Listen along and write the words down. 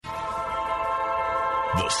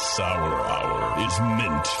The Sour Hour is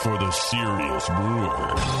meant for the serious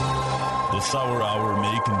brewer. The Sour Hour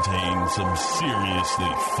may contain some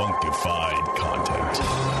seriously funkified content.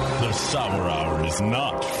 The Sour Hour is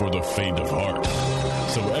not for the faint of heart.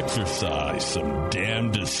 So exercise some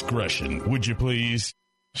damn discretion, would you please?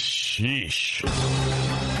 Sheesh.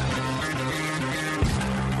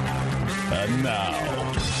 And now,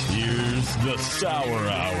 here's the Sour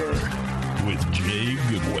Hour with Jay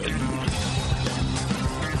Goodwin.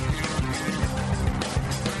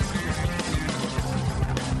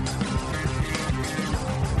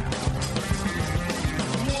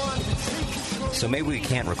 So maybe we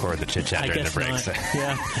can't record the chit-chat during the break. So.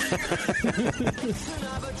 Yeah.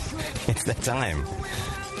 It's that time.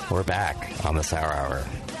 We're back on the Sour Hour.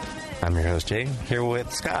 I'm your host, Jay, here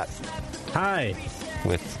with Scott. Hi.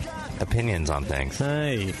 With opinions on things.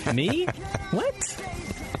 Hi. Me? What?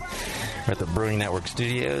 We're at the Brewing Network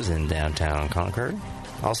Studios in downtown Concord.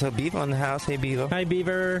 Also, Beaver on the house. Hey, Beaver. Hi,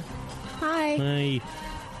 Beaver. Hi. Hi.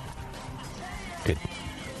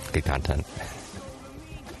 Good content.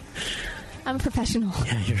 I'm a professional.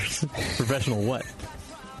 Yeah, you're professional what?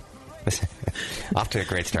 Off to a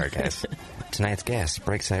great start, guys. Tonight's guest,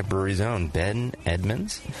 Breakside Brewery's own Ben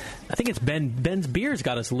Edmunds. I think it's Ben's beers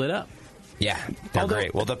got us lit up. Yeah, they're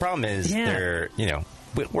great. Well, the problem is they're,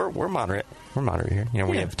 we're moderate. We're moderate here.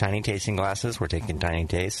 We have tiny tasting glasses. We're taking tiny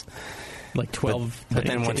tastes. Like 12 but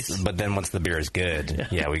then once the beer is good,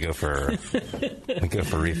 we go for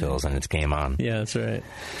refills and it's game on. Yeah, that's right.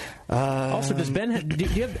 Also, does Ben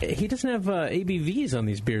he doesn't have ABVs on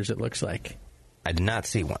these beers, it looks like. I did not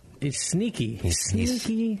see one. He's sneaky. He's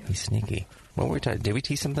sneaky. What were we talking? Did we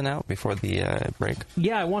tease something out before the break?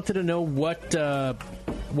 Yeah, I wanted to know what.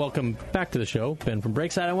 Welcome back to the show, Ben from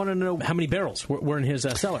Breakside. I wanted to know how many barrels were in his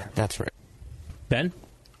cellar. That's right. Ben?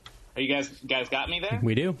 Are you guys got me there?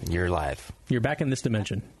 We do. You're live. You're back in this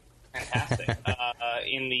dimension. Fantastic.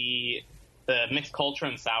 In the mixed culture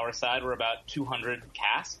and sour side, we're about 200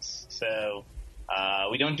 casks. So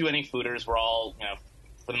we don't do any foeders. We're all,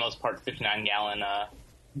 for the most part, 59-gallon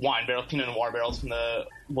wine barrels, Pinot Noir barrels from the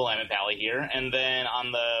Willamette Valley here. And then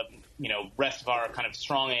on the, rest of our kind of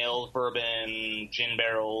strong ales, bourbon, gin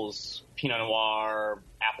barrels, Pinot Noir,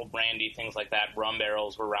 apple brandy, things like that, rum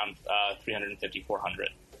barrels, we're around 350, 400.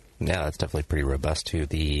 Yeah, that's definitely pretty robust to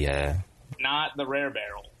the... Not the rare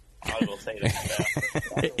barrel, I will say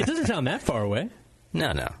that. It doesn't sound that far away.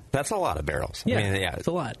 No. That's a lot of barrels. Yeah, I mean, it's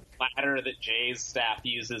a lot. Ladder that Jay's staff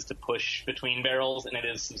uses to push between barrels, and it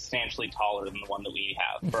is substantially taller than the one that we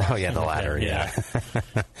have. Oh, yeah, the ladder, yeah.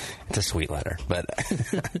 It's a sweet ladder, but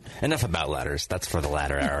enough about ladders. That's for the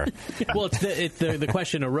ladder hour. Well, the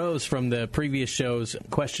question arose from the previous show's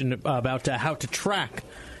question about how to track.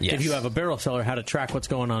 Yes. If you have a barrel cellar, how to track what's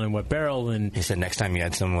going on in what barrel. And he said next time you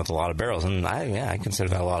had someone with a lot of barrels, and I consider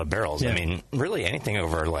that a lot of barrels. Yeah. I mean, really anything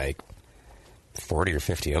over like 40 or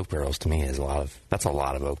 50 oak barrels to me is that's a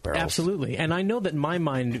lot of oak barrels. Absolutely. And I know that in my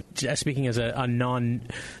mind, speaking as a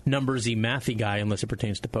non-numbersy mathy guy, unless it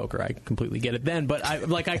pertains to poker, I completely get it then. But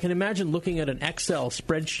I can imagine looking at an Excel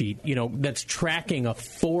spreadsheet, that's tracking a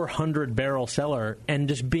 400 barrel cellar and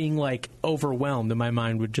just being like overwhelmed, and my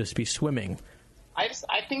mind would just be swimming. I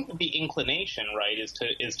think that the inclination, right, is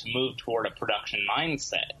to move toward a production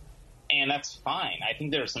mindset, and that's fine. I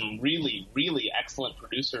think there are some really, really excellent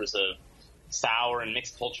producers of sour and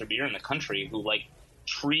mixed culture beer in the country who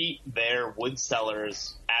treat their wood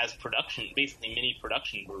cellars as production, basically mini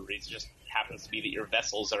production breweries. It just happens to be that your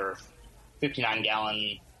vessels are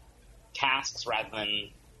 59-gallon casks rather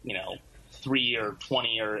than 3 or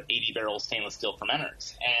 20 or 80 barrel stainless steel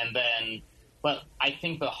fermenters, and then. But I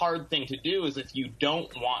think the hard thing to do is if you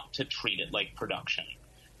don't want to treat it like production,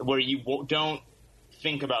 where you don't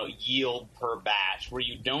think about yield per batch, where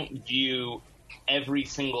you don't view every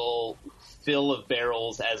single fill of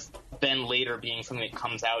barrels as then later being something that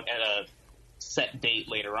comes out at a set date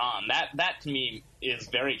later on. That to me is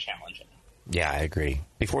very challenging. Yeah, I agree.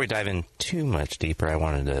 Before we dive in too much deeper, I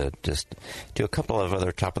wanted to just do a couple of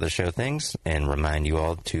other top-of-the-show things and remind you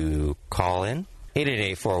all to call in.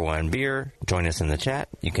 888-41-BEER. Join us in the chat.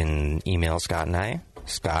 You can email Scott and I,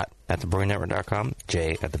 Scott@thebrewingnetwork.com,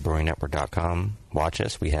 Jay@thebrewingnetwork.com. Watch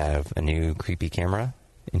us. We have a new creepy camera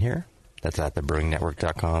in here. That's at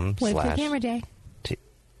thebrewingnetwork.com. Wave to the camera, Jay.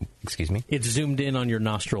 Excuse me? It's zoomed in on your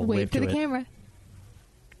nostril. Wave to the camera.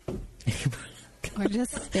 Or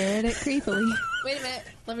just stare at it creepily. Wait a minute.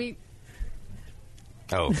 Let me...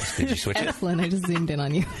 Oh, did you switch it? Excellent. I just zoomed in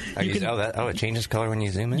on you. It changes color when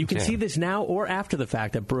you zoom in? You can see this now or after the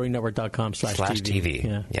fact at brewingnetwork.com/TV.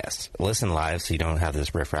 Yeah. Yes. Listen live so you don't have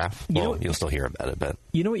this riffraff. Well, you'll still hear about it, but...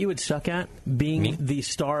 You know what you would suck at? Being the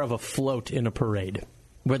star of a float in a parade.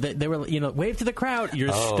 Where they were, wave to the crowd.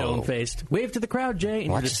 You're stone-faced. Wave to the crowd, Jay.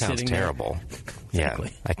 And Well, you're that just sounds sitting terrible.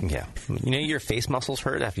 Exactly. Yeah, your face muscles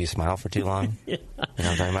hurt after you smile for too long? Yeah. You know what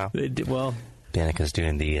I'm talking about? They do- Well, Danica's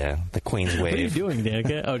doing the Queen's wave. what are you doing,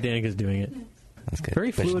 Danica? Oh, Danica's doing it. That's good.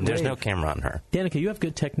 Very But fluid there's wave. no camera on her. Danica, you have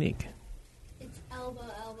good technique. It's elbow,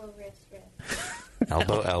 wrist, wrist.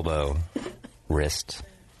 Elbow, wrist.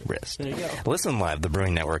 There you go. Listen live, the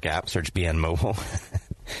Brewing Network app. Search BN Mobile.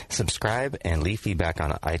 Subscribe and leave feedback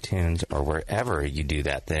on iTunes or wherever you do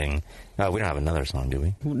that thing. We don't have another song, do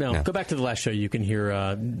we? No. Go back to the last show. You can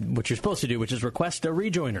hear what you're supposed to do, which is request a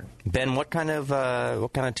rejoiner. Ben, what kind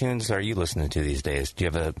of tunes are you listening to these days? Do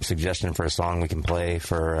you have a suggestion for a song we can play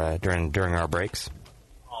for during our breaks?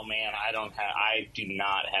 Oh man, I do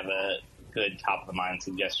not have a good top of the mind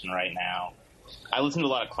suggestion right now. I listen to a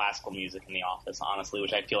lot of classical music in the office, honestly,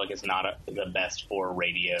 which I feel like is not the best for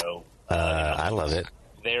radio. I love it.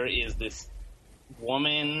 There is this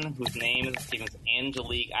woman whose name is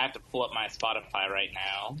Angelique. I have to pull up my Spotify right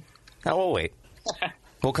now. Oh, we'll wait.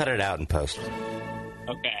 We'll cut it out in post.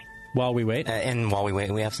 Okay. While we wait? And while we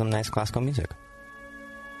wait, we have some nice classical music.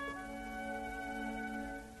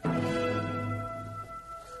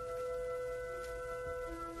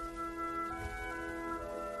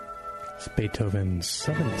 It's Beethoven's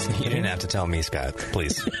 7th. You didn't have to tell me, Scott.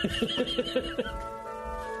 Please.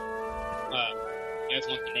 You guys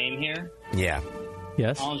want the name here? Yeah.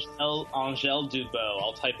 Yes? Angèle Dubois.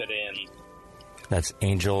 I'll type it in. That's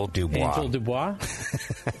Angel Dubois. Angel Dubois?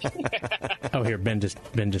 Oh, here, Ben just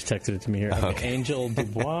texted it to me here. Okay. Angel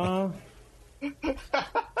Dubois.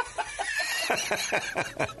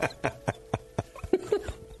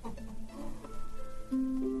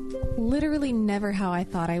 Literally never how I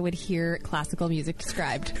thought I would hear classical music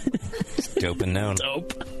described. Dope and known.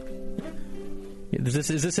 Dope. Is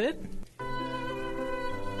this it?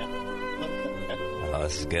 Oh,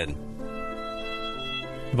 this is good.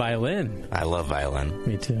 Violin. I love violin.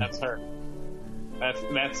 Me too. That's her. That's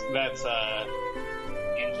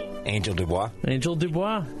Angel. Angel Dubois. Angel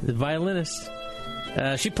Dubois, the violinist.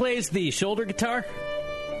 She plays the shoulder guitar.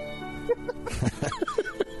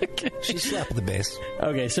 She slapped the bass.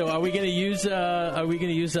 Okay, so are we going to use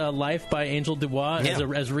 "Life" by Angel Dubois as a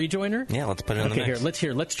rejoiner? Yeah, let's put it in the mix.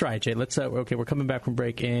 Let's try it, Jay. Okay, we're coming back from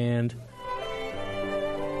break and.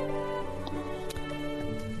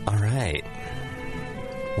 All right,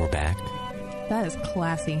 we're back. That is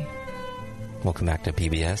classy. Welcome back to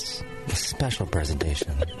PBS, a special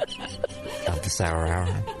presentation of the Sour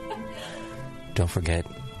Hour. Don't forget,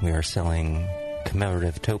 we are selling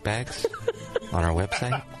commemorative tote bags on our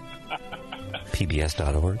website,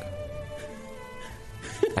 pbs.org.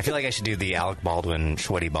 I feel like I should do the Alec Baldwin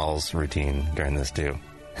sweaty balls routine during this, too.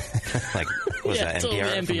 Like, was that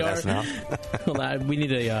NPR? From SNL? Hold on, we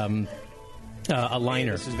need a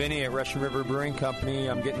liner. Hey, this is Vinny at Russian River Brewing Company.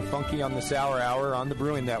 I'm getting funky on the Sour Hour on the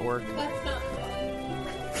Brewing Network.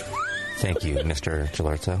 Thank you, Mr.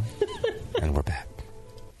 Gilberto. And we're back.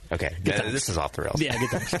 Okay, this is off the rails. Yeah, good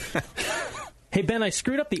times. Hey, Ben, I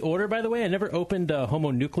screwed up the order, by the way. I never opened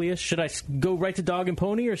Homo Nucleus. Should I go right to Dog and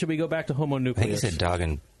Pony, or should we go back to Homo Nucleus? I think you said Dog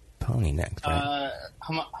and Pony next, right?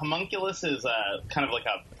 Homunculus is kind of like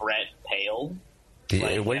a Brett Pale.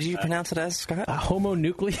 What did you pronounce it as, Scott? Homo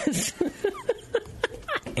Nucleus?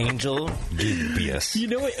 Angel Dubious. You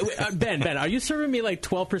know what, Ben, are you serving me like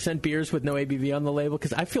 12% beers with no ABV on the label?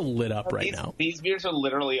 Because I feel lit up right now. These beers are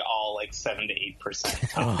literally all like 7 to 8%.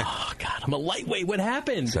 Oh God, I'm a lightweight. What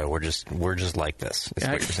happened? So we're just like this. Is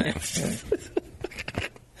what you're saying.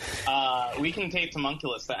 We can tape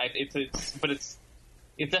Homunculus. But it's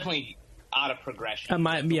definitely out of progression.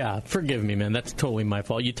 Yeah, forgive me, man. That's totally my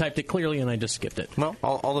fault. You typed it clearly, and I just skipped it. Well,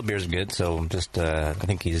 all the beers are good, so just I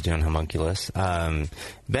think he's doing Homunculus. Ben,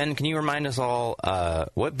 can you remind us all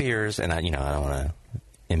what beers? And I don't want to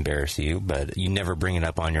embarrass you, but you never bring it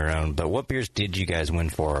up on your own. But what beers did you guys win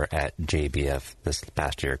for at JBF this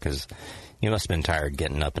past year? Because you must have been tired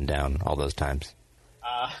getting up and down all those times.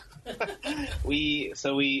 We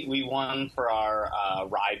won for our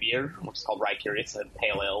rye beer, which is called Rye Curious, a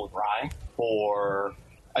pale ale with rye. For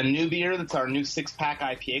a new beer, that's our new 6-pack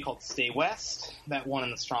IPA called Stay West. That won in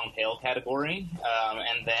the strong pale category.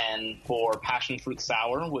 And then for Passion Fruit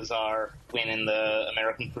Sour was our win in the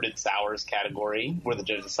American Fruited Sours category, where the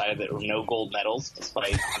judge decided there were no gold medals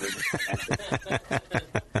despite 100%.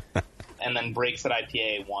 And then Breakside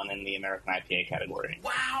IPA won in the American IPA category.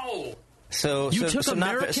 Wow! So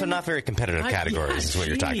not very competitive categories is what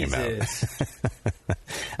you're talking about.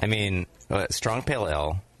 I mean, strong pale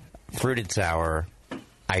ale, fruited sour,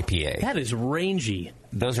 IPA. That is rangy.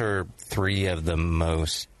 Those are three of the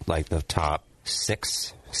most, like, the top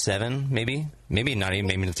 6 7, maybe not even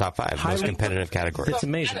maybe in the top 5 most competitive categories. It's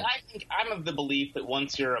amazing. I think I'm of the belief that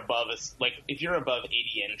once you're above us, like if you're above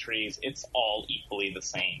 80 entries, it's all equally the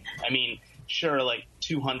same. I mean, sure, like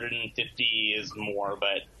 250 is more,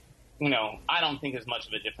 but I don't think there's much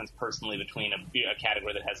of a difference personally between a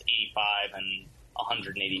category that has 85 and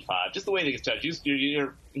 185. Just the way they get judged,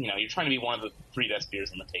 you're trying to be one of the 3 best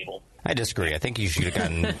beers on the table. I disagree. I think you should have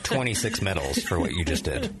gotten 26 medals for what you just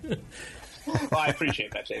did. Well, I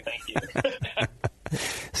appreciate that, Jay. Thank you.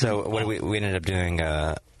 So what we ended up doing,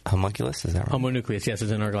 homunculus, is that right? Homunculus, yes,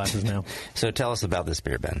 it's in our glasses now. So tell us about this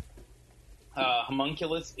beer, Ben.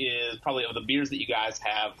 Homunculus is probably of the beers that you guys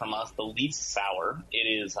have from us the least sour. It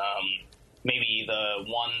is maybe the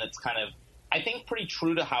one that's kind of, I think, pretty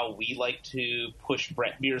true to how we like to push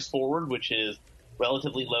Brett beers forward, which is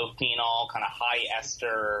relatively low phenol, kind of high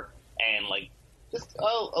ester, and like just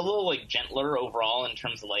a little like gentler overall in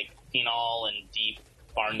terms of like phenol and deep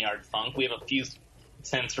barnyard funk. We have a few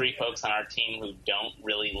sensory folks on our team who don't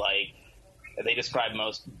really like. They describe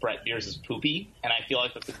most Brett beers as poopy, and I feel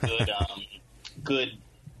like that's a good good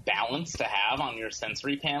balance to have on your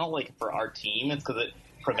sensory panel. Like for our team, it's because it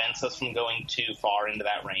prevents us from going too far into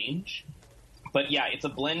that range. But yeah, it's a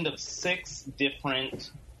blend of 6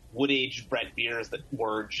 different wood-aged Brett beers that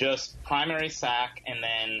were just primary sack and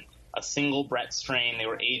then a single Brett strain. They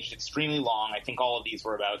were aged extremely long. I think all of these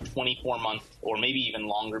were about 24-month or maybe even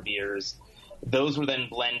longer beers. Those were then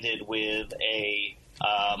blended with a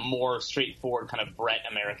more straightforward kind of Brett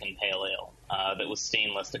American Pale Ale that was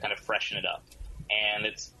stainless to kind of freshen it up. And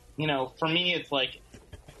it's, for me, it's like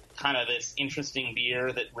kind of this interesting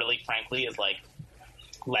beer that really, frankly, is like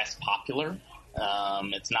less popular.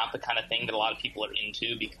 It's not the kind of thing that a lot of people are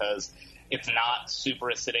into because it's not super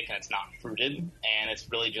acidic and it's not fruited, and it's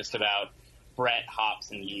really just about Brett,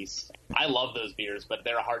 hops, and yeast. I love those beers, but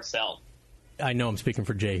they're a hard sell. I know I'm speaking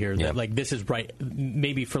for Jay here. That, like, this is right,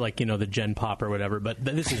 maybe for like the Gen Pop or whatever, but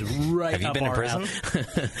this is right up our alley.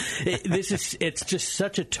 It's just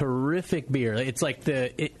such a terrific beer. It's like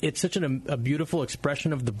it's such a beautiful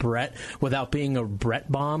expression of the Brett without being a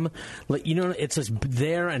Brett bomb. Like it's just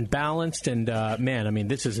there and balanced. And man, I mean,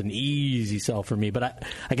 this is an easy sell for me. But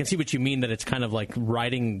I can see what you mean, that it's kind of like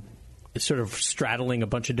riding. Sort of straddling a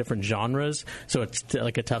bunch of different genres, so it's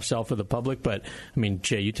like a tough sell for the public. But I mean,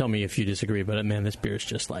 Jay, you tell me if you disagree. But man, this beer is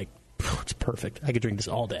just like, it's perfect. I could drink this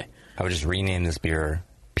all day. I would just rename this beer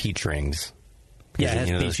Peach Rings. Yeah, it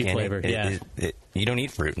has peachy flavor. You don't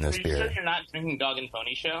eat fruit in this beer. Sure you're not drinking Dog and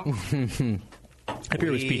Pony Show? That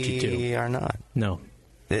beer was peachy too. We are not. No,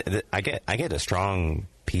 I get a strong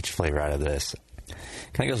peach flavor out of this.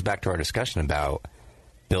 Kind of goes back to our discussion about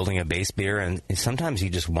building a base beer, and sometimes you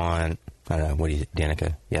just want, I don't know, what do you,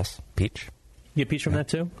 Danica? Yes? Peach? You get peach from that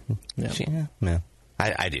too? Yeah.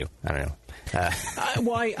 I do. I don't know.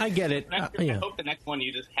 Well, I get it. I hope the next one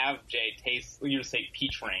you just have Jay taste, you just say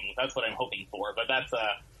peach ring. That's what I'm hoping for, but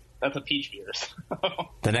that's a peach beer.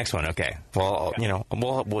 The next one, okay. Well,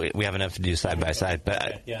 we have enough to do side by side,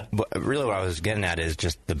 but really what I was getting at is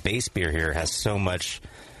just the base beer here has so much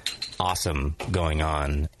awesome going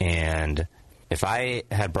on, and if I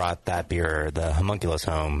had brought that beer, the homunculus,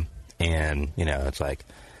 home, and, it's like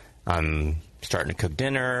I'm starting to cook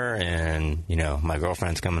dinner and, my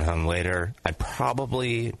girlfriend's coming home later, I'd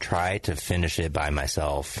probably try to finish it by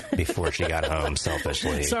myself before she got home,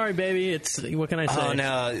 selfishly. Sorry, baby. What can I say? Oh,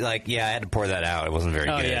 no. I had to pour that out. It wasn't very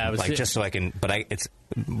good. Yeah, it was just so I can, but it's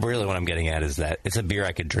really what I'm getting at is that it's a beer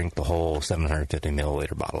I could drink the whole 750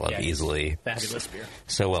 milliliter bottle of easily. Fabulous beer.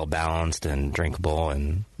 So well balanced and drinkable,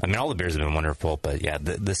 and I mean all the beers have been wonderful, but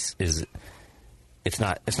this is it's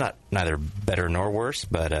not neither better nor worse,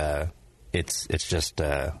 but it's just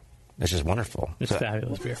wonderful. It's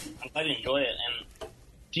fabulous beer. I'm glad you enjoy it. And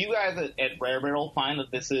do you guys at Rare Barrel find that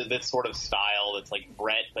this sort of style that's like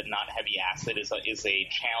Brett but not heavy acid is a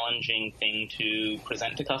challenging thing to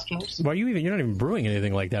present to customers? Well, you're not even brewing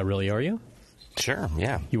anything like that, really, are you? Sure,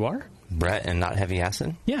 yeah. You are? Brett and not heavy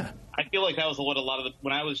acid? Yeah. I feel like that was what a lot of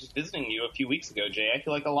when I was just visiting you a few weeks ago, Jay, I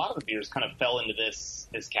feel like a lot of the beers kind of fell into this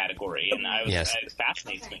category, and it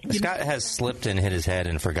fascinates me. Scott has slipped and hit his head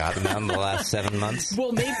and forgotten them the last 7 months.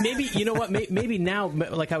 Well, maybe you know what? Maybe now,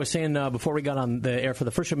 like I was saying before we got on the air for the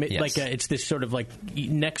first show, it's this sort of like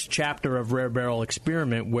next chapter of Rare Barrel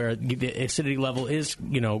experiment where the acidity level is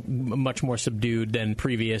much more subdued than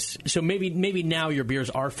previous. So maybe now your beers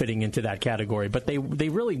are fitting into that category, but they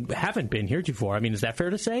really haven't been heretofore. I mean, is that fair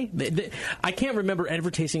to say? I can't remember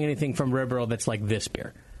ever tasting anything from Rare Barrel that's like this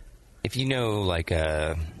beer. If like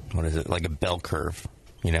a bell curve,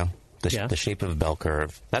 the shape of a bell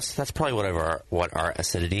curve. That's probably what our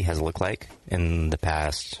acidity has looked like in the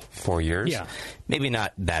past 4 years. Yeah. Maybe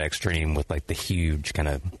not that extreme with like the huge kind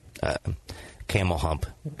of camel hump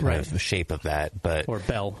kind of shape of that, but or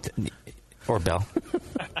bell. Or bell.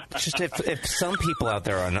 Just if some people out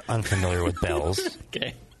there are unfamiliar with bells,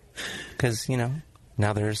 okay, because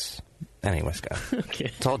now there's. Anyway, Scott.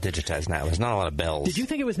 Okay. It's all digitized now. There's not a lot of bells. Did you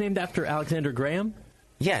think it was named after Alexander Graham?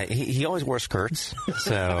 Yeah, he always wore skirts,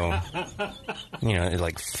 so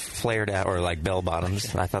like flared out or like bell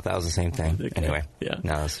bottoms. I thought that was the same thing. Okay. Anyway, yeah.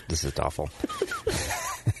 No, this is awful.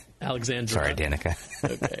 Alexander. Sorry, Danica.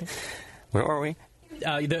 Okay. Where are we?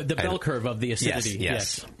 The bell curve of the acidity.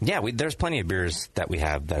 Yes. Yeah, there's plenty of beers that we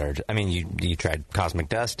have that are. I mean, you tried Cosmic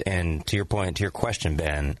Dust, and to your question,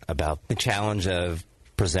 Ben, about the challenge of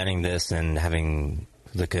presenting this and having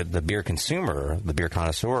the beer consumer, the beer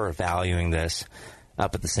connoisseur, valuing this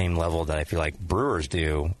up at the same level that I feel like brewers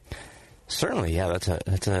do. Certainly, yeah,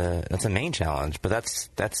 that's a main challenge, but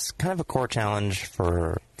that's kind of a core challenge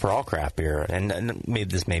for all craft beer. And maybe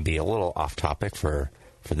this may be a little off topic for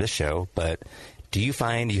this show, but do you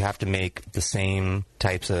find you have to make the same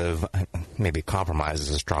types of, maybe compromise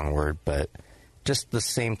is a strong word, but just the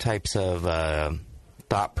same types of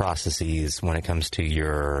thought processes when it comes to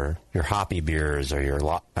your hoppy beers or your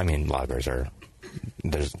lagers, or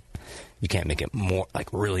you can't make it more like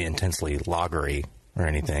really intensely lagery or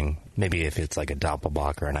anything. Maybe if it's like a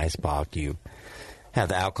Doppelbock or an Eisbock, you have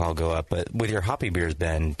the alcohol go up. But with your hoppy beers,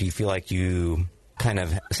 Ben, do you feel like you kind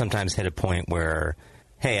of sometimes hit a point where,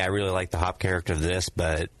 hey, I really like the hop character of this,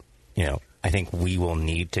 but I think we will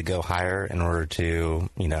need to go higher in order to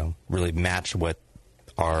really match what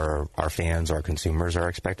our fans, our consumers are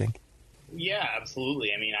expecting? Yeah,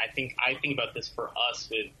 absolutely. I mean, I think about this for us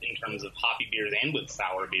in terms of hoppy beers and with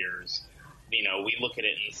sour beers. We look at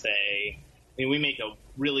it and say, we make a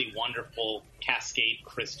really wonderful Cascade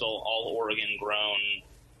Crystal, all Oregon grown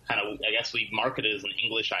kind of, I guess we market it as an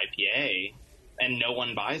English IPA, and no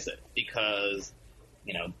one buys it because,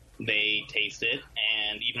 they taste it,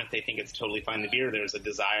 and even if they think it's totally fine, the beer, there's a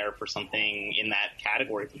desire for something in that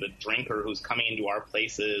category for the drinker who's coming into our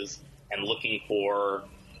places and looking for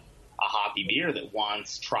a hoppy beer that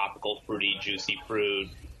wants tropical, fruity, juicy fruit,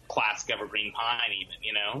 classic evergreen pine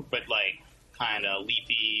even, but like kind of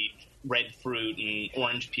leafy red fruit and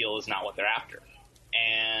orange peel is not what they're after.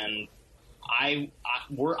 And I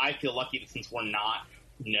feel lucky that since we're not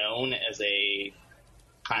known as a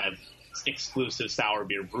kind of exclusive sour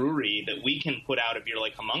beer brewery, that we can put out a beer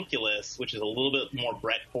like Homunculus, which is a little bit more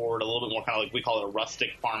Brett forward, a little bit more kind of like, we call it a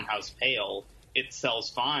rustic farmhouse pale. It sells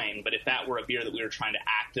fine, but if that were a beer that we were trying to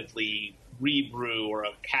actively rebrew, or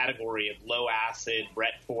a category of low acid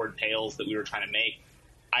Brett forward pales that we were trying to make,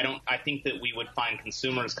 I think that we would find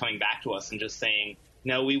consumers coming back to us and just saying,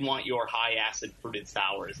 no, we want your high acid fruited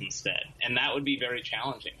sours instead. And that would be very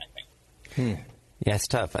challenging, I think. Yeah, it's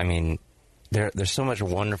tough. I mean, there's so much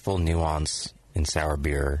wonderful nuance in sour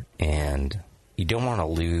beer, and you don't want to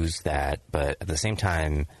lose that. But at the same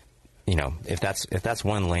time, if that's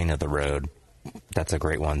one lane of the road, that's a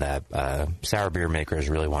great one that sour beer makers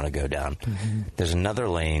really want to go down. Mm-hmm. There's another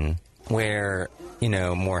lane where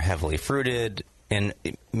more heavily fruited, and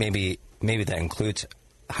maybe that includes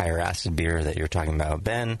higher acid beer that you're talking about,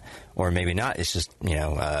 Ben, or maybe not. It's just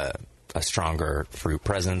a stronger fruit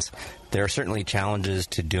presence. There are certainly challenges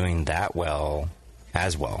to doing that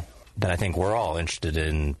as well that I think we're all interested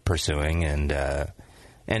in pursuing, and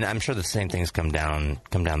I'm sure the same things come down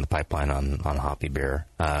the pipeline on hoppy beer.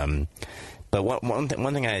 But one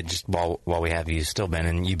thing I just while we have you still, Ben,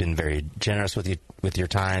 and you've been very generous with your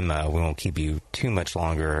time. We won't keep you too much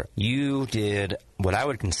longer. You did what I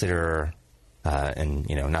would consider, and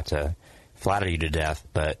not to flatter you to death,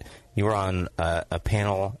 but you were on a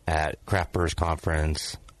panel at Craft Brewers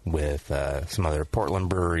Conference with some other Portland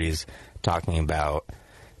breweries talking about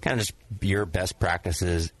kind of just your best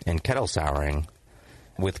practices in kettle souring,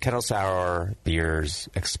 with kettle sour beers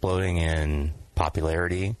exploding in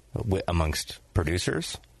popularity amongst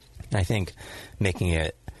producers. And I think making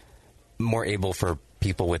it more able for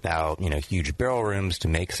people without huge barrel rooms to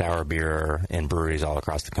make sour beer in breweries all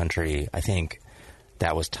across the country, I think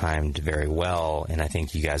that was timed very well, and I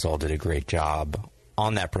think you guys all did a great job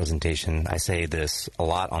on that presentation. I say this a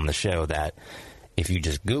lot on the show, that if you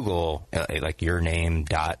just Google like your name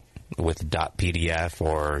with .pdf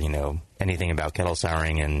or anything about kettle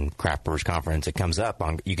souring and Craft Brewers Conference, it comes up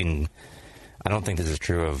on. You can. I don't think this is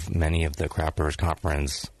true of many of the Craft Brewers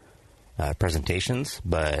Conference presentations,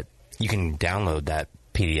 but you can download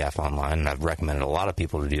PDF online, and I've recommended a lot of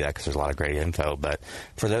people to do that because there's a lot of great info. But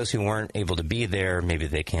for those who weren't able to be there, maybe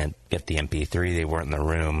they can't get the MP3, they weren't in the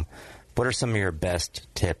room, what are some of your best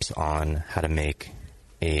tips on how to make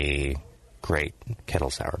a great kettle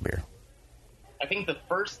sour beer? I think the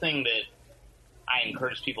first thing that I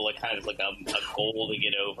encourage people, like kind of like a goal to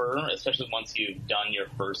get over, especially once you've done your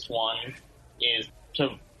first one, is to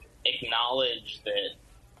acknowledge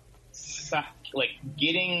that like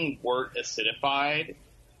getting wort acidified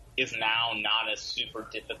is now not a super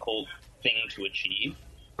difficult thing to achieve.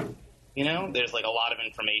 You know, there's like a lot of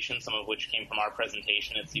information, some of which came from our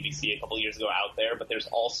presentation at CBC a couple of years ago out there, but there's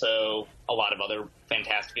also a lot of other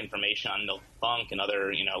fantastic information on Milk Funk and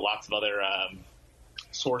other, you know, lots of other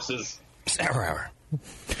sources. Sour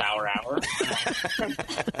Hour.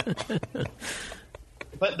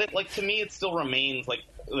 But like, to me, it still remains like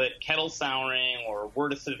that kettle souring or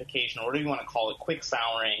wort acidification or whatever you want to call it, quick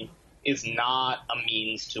souring, is not a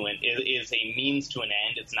means to an is a means to an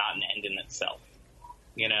end. It's not an end in itself.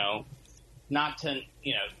 You know, not to,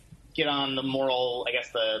 you know, get on the moral, I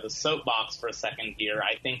guess, the soapbox for a second here.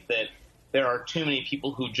 I think that there are too many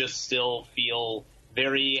people who just still feel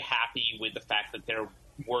very happy with the fact that their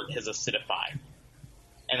wort has acidified.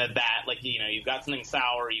 And that, like, you know, you've got something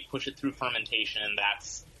sour, you push it through fermentation, and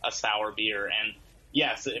that's a sour beer. And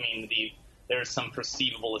yes, I mean, there's some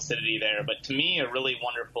perceivable acidity there, but to me, a really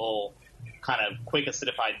wonderful kind of quick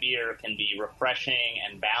acidified beer can be refreshing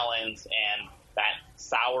and balanced, and that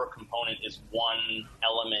sour component is one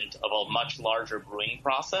element of a much larger brewing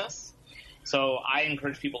process. So I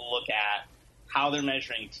encourage people to look at how they're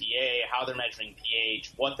measuring TA, how they're measuring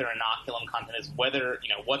pH, what their inoculum content is, whether, you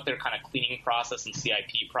know, what their kind of cleaning process and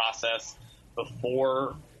CIP process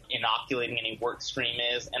before inoculating any wort stream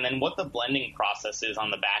is, and then what the blending process is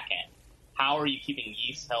on the back end. How are you keeping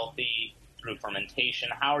yeast healthy through fermentation?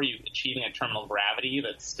 How are you achieving a terminal gravity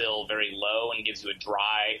that's still very low and gives you a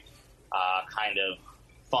dry, kind of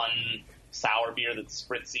fun sour beer that's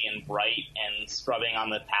spritzy and bright and scrubbing on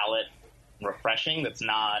the palate, refreshing, that's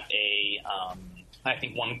not I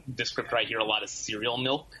think one descriptor I hear a lot is cereal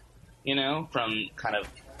milk, you know, from kind of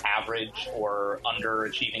average or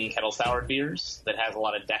underachieving kettle soured beers that has a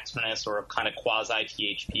lot of dextriness or a kind of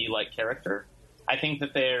quasi-THP like character. I think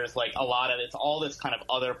that there's like a lot of, it's all this kind of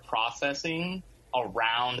other processing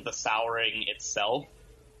around the souring itself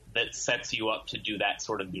that sets you up to do that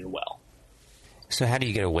sort of beer well. So how do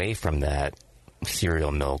you get away from that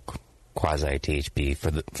cereal milk quasi-THP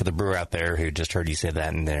for the brewer out there who just heard you say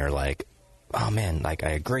that and they're like, oh man, like I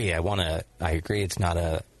agree, I agree it's not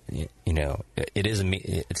a, you know, it is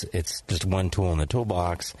it's just one tool in the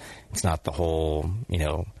toolbox. It's not the whole, you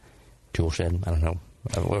know, tool shed. I don't know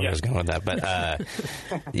where I was going with that,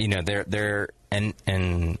 but you know, they're and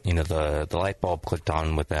you know, the light bulb clicked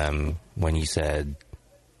on with them when you said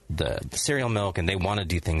the cereal milk and they want to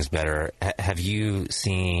do things better. Have you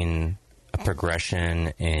seen a progression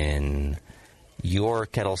in your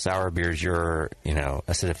kettle sour beers, your, you know,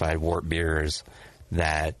 acidified wort beers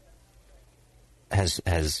that has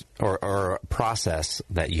or a process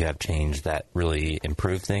that you have changed that really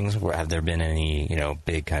improved things? Have there been any, you know,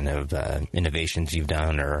 big kind of innovations you've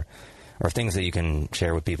done or things that you can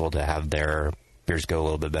share with people to have their beers go a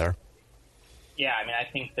little bit better? Yeah, I mean, I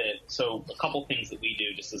think that, so a couple things that we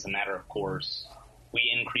do just as a matter of course. We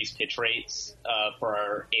increase pitch rates for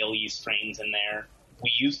our ale yeast strains in there.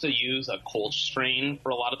 We used to use a Kolsch strain for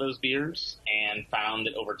a lot of those beers and found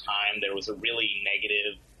that over time there was a really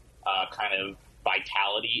negative kind of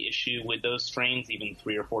vitality issue with those strains, even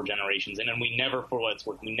 3 or 4 generations in. And we never, for what it's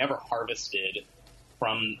worth, we never harvested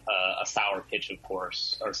from a sour pitch, of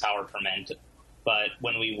course, or sour ferment. But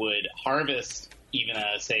when we would harvest even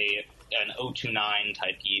say an 029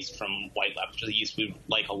 type yeast from White Lab, which is a yeast we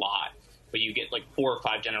like a lot, but you get like 4 or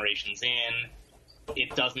 5 generations in,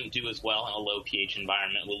 it doesn't do as well in a low pH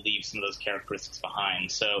environment. Will leave some of those characteristics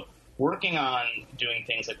behind. So working on doing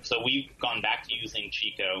things like, so we've gone back to using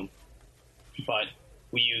Chico, but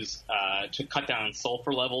we use, to cut down on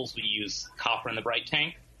sulfur levels, we use copper in the bright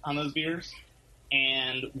tank on those beers.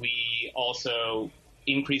 And we also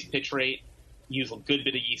increase pitch rate, use a good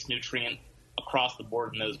bit of yeast nutrient across the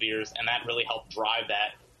board in those beers, and that really helped drive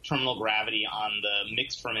that terminal gravity on the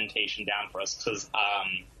mixed fermentation down for us, because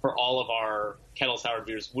for all of our kettle soured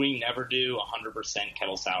beers, we never do 100%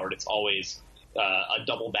 kettle soured. It's always a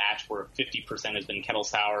double batch where 50% has been kettle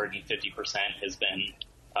soured and 50% has been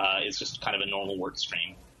is just kind of a normal wort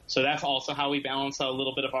stream. So that's also how we balance a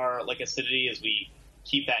little bit of our like acidity, is we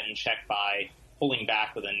keep that in check by pulling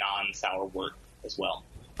back with a non-sour wort as well.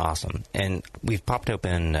 Awesome. And we've popped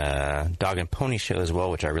open Dog and Pony Show as well,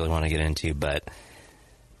 which I really want to get into, but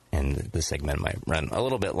and this segment might run a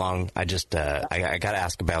little bit long. I just I got to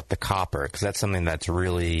ask about the copper, because that's something that's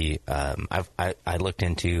really I looked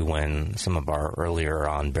into when some of our earlier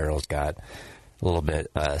on barrels got a little bit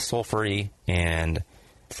sulfury, and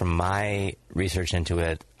from my research into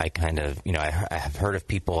it, I kind of, I have heard of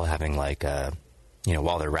people having like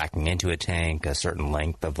while they're racking into a tank, a certain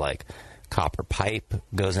length of like copper pipe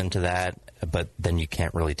goes into that, but then you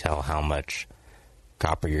can't really tell how much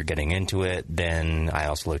copper you're getting into it. Then I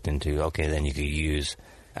also looked into, then you could use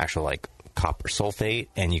actual like copper sulfate,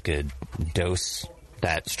 and you could dose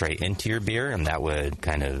that straight into your beer, and that would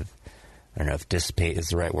kind of, I don't know if dissipate is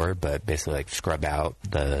the right word, but basically like scrub out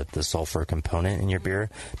the sulfur component in your beer.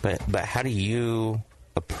 But how do you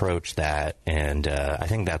approach that? And I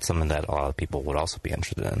think that's something that a lot of people would also be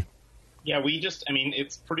interested in. Yeah,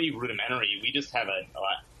 it's pretty rudimentary. We just have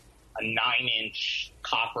a 9-inch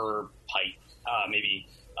copper pipe, maybe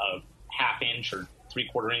a half-inch or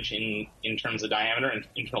 3/4 inch in terms of diameter,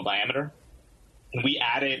 internal diameter. And we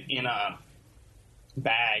add it in a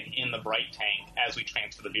bag in the bright tank as we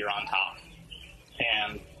transfer the beer on top.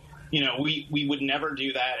 And, we would never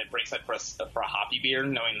do that at Breakside for a hoppy beer,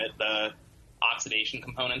 knowing that the oxidation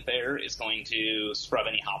component there is going to scrub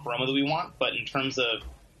any hop aroma that we want. But in terms of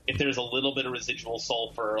if there's a little bit of residual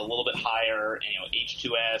sulfur, a little bit higher,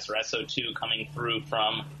 H2S or SO2 coming through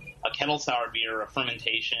from a kettle sour beer, a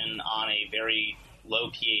fermentation on a very low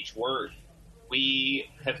pH wort, we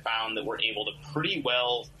have found that we're able to pretty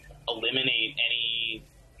well eliminate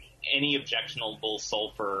any objectionable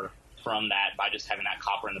sulfur from that by just having that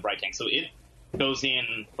copper in the bright tank. So it goes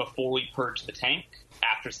in before we purge the tank.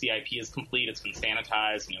 After CIP is complete, it's been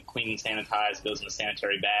sanitized, clean and sanitized, goes in a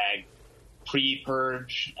sanitary bag,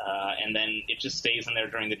 pre-purge, and then it just stays in there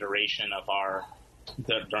during the duration of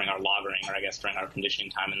during our lagering, or I guess during our conditioning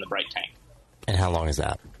time in the bright tank. And how long is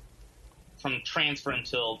that? From transfer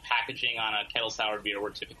until packaging on a kettle sour beer, we're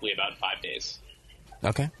typically about 5 days.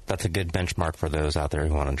 Okay, that's a good benchmark for those out there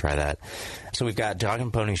who want to try that. So we've got Dog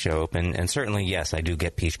and Pony Show open, and certainly, yes, I do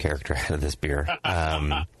get peach character out of this beer.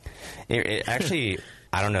 Actually,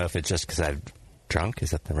 I don't know if it's just because I've drunk. Is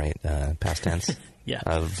that the right past tense? Yeah.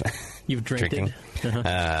 Of you've drinking.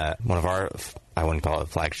 Uh-huh. One of our, I wouldn't call it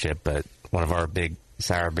flagship, but one of our big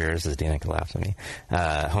sour beers, as Danica laughs at me,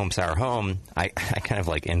 Home Sour Home, I kind of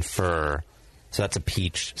like infer, so that's a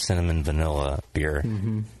peach, cinnamon, vanilla beer.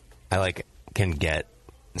 Mm-hmm. I can get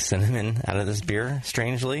cinnamon out of this beer,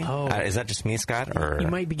 strangely. Oh. Is that just me, Scott? Or you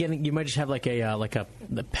might just have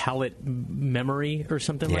the palate memory or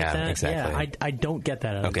something like that. Exactly. Yeah, I don't get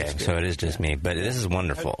that out of this beer. So it is just me, but this is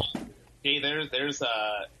wonderful. Hey, there's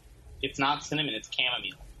it's not cinnamon, it's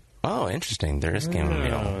chamomile. Oh, interesting. There is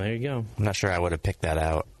chamomile. Oh, there you go. I'm not sure I would have picked that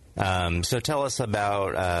out. So tell us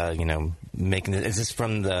about, making this. Is this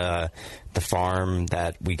from the farm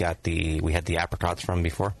that we had the apricots from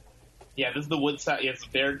before? Yeah, this is the Woodside. It's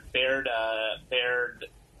Baird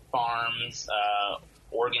Farms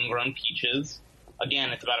Oregon-grown peaches.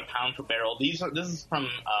 Again, it's about a pound per barrel. This is from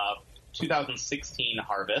 2016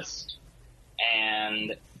 harvest,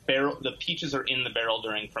 and the peaches are in the barrel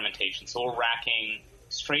during fermentation. So we're racking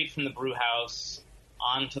straight from the brew house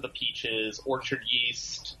onto the peaches, orchard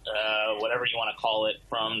yeast, whatever you want to call it,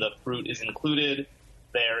 from the fruit is included.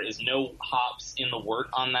 There is no hops in the wort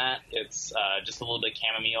on that. It's just a little bit of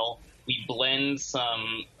chamomile. We blend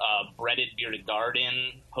some breaded beer to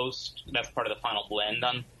garden post. That's part of the final blend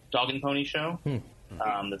on Dog and Pony Show.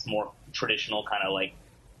 That's more traditional, kind of like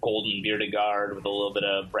golden beer to guard with a little bit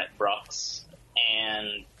of Brett Brooks.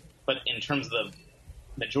 But in terms of the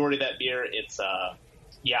majority of that beer, it's a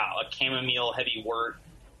chamomile heavy wort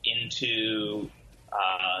into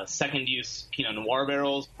second use Pinot Noir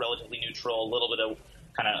barrels, relatively neutral, a little bit of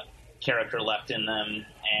kind of character left in them,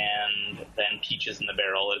 and then peaches in the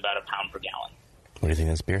barrel at about a pound per gallon. What do you think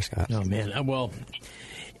of this beer, Scott? Oh man, well,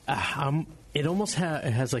 it almost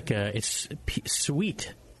has it's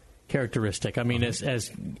sweet characteristic. I mean, as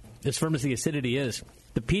firm as the acidity is,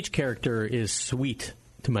 the peach character is sweet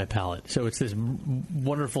to my palate. So it's this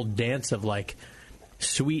wonderful dance of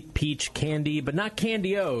sweet peach candy, but not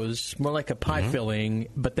candy-O's, more like a pie filling,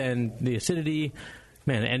 but then the acidity.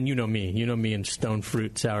 Man, and you know me and stone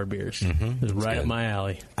fruit sour beers. It's right up my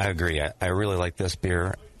alley. I agree. I really like this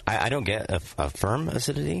beer. I don't get a firm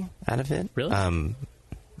acidity out of it. Really? No,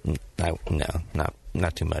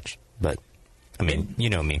 not too much. But, I mean, you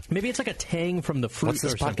know me. Maybe it's like a tang from the fruit. What's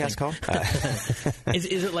this podcast called?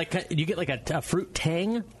 Is it like, you get like a fruit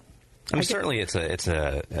tang? I mean, certainly it's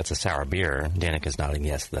a sour beer. Danica's nodding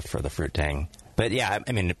yes for the fruit tang. But yeah,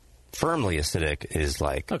 I mean, firmly acidic is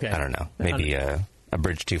I don't know, maybe a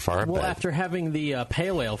bridge too far. Well, but after having the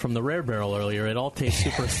pale ale from the Rare Barrel earlier, it all tastes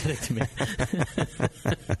super acidic to me.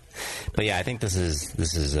 But yeah, I think this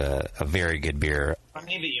is a very good beer.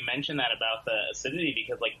 Funny that you mentioned that about the acidity,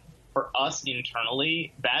 because like for us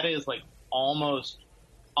internally, that is like almost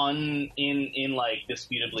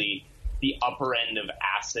disputably the upper end of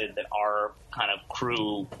acid that our kind of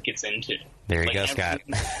crew gets into. There you go, Scott.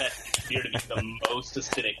 That beer to be the most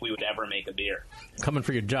acidic we would ever make a beer. Coming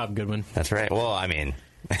for your job, Goodwin. That's right. Well, I mean,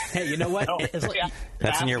 hey, you know what?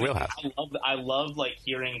 That's in your wheelhouse. I love like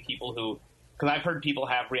hearing people who, because I've heard people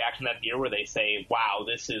have reaction to that beer where they say, "Wow,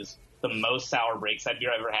 this is the most sour Breakside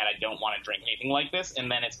beer I've ever had. I don't want to drink anything like this."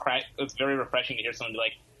 And then it's very refreshing to hear someone be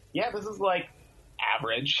like, "Yeah, this is like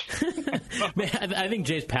average." Man, I think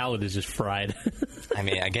Jay's palate is just fried. I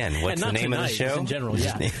mean, again, what's the name of the show? In general,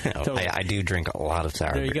 yeah. Totally. I do drink a lot of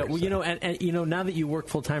sour beers. There you go. Well, and now that you work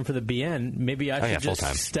full time for the BN, maybe I should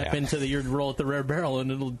just step into your role at the Rare Barrel,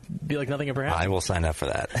 and it'll be like nothing ever happened. I will sign up for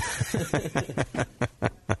that.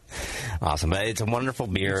 Awesome, but it's a wonderful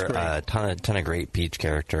beer. Ton of great peach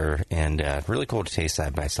character, and really cool to taste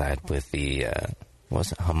side by side with the. What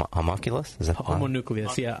was it? Homunculus? Is that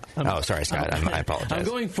Homunculus? Yeah. Sorry, Scott. I apologize. I'm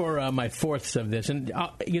going for my fourths of this, and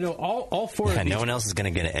all four. Of these, no one else is going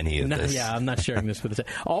to get any of this. Yeah, I'm not sharing this with us.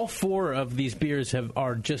 All four of these beers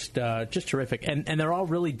are just terrific, and they're all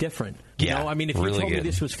really different. You know? I mean, if you told me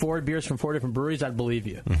this was 4 beers from 4 different breweries, I'd believe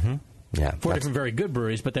you. Mm-hmm. Yeah, 4 different very good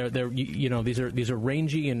breweries, but they're these are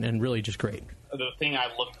rangy and really just great. The thing I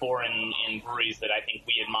look for in breweries that I think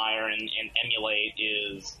we admire and emulate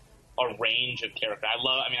is a range of character. I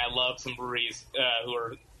love some breweries who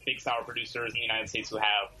are big sour producers in the United States who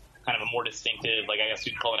have kind of a more distinctive, like I guess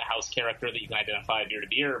you'd call it a house character that you can identify beer to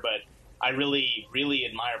beer. But I really, really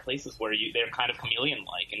admire places where they're kind of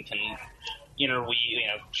chameleon-like and can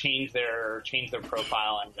change their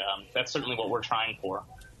profile, and that's certainly what we're trying for.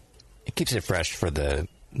 It keeps it fresh for the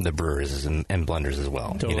brewers and blenders as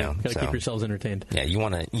well. Totally. Gotta keep yourselves entertained. Yeah,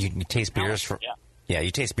 you taste beers from. Yeah,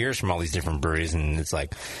 you taste beers from all these different breweries, and it's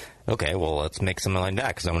like, okay, well, let's make something like that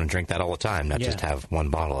because I want to drink that all the time, not just have one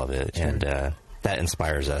bottle of it. Sure. And that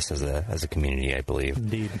inspires us as a community, I believe.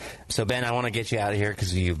 Indeed. So, Ben, I want to get you out of here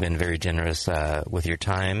because you've been very generous with your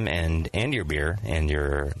time and your beer and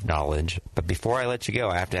your knowledge. But before I let you go,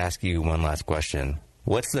 I have to ask you one last question.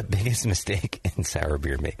 What's the biggest mistake in sour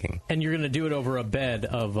beer making? And you're going to do it over a bed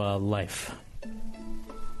of life.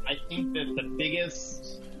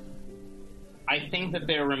 I think that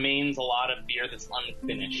there remains a lot of beer that's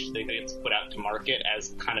unfinished that gets put out to market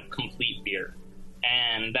as kind of complete beer.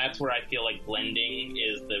 And that's where I feel like blending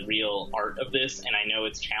is the real art of this. And I know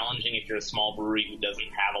it's challenging if you're a small brewery who doesn't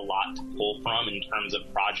have a lot to pull from in terms of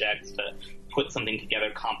projects to put something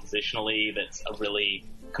together compositionally that's a really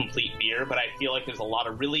complete beer. But I feel like there's a lot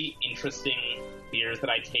of really interesting beers that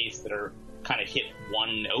I taste that are kind of hit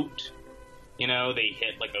one note. You know, they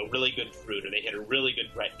hit like a really good fruit, or they hit a really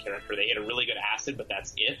good red character, they hit a really good acid, but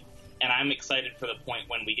that's it. And I'm excited for the point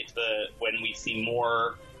when we get to when we see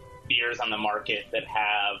more beers on the market that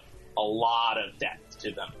have a lot of depth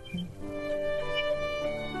to them.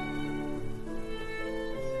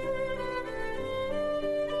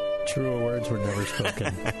 Truer words were never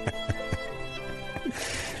spoken.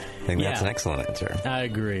 I think that's an excellent answer. I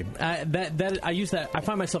agree. I use that. I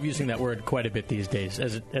find myself using that word quite a bit these days,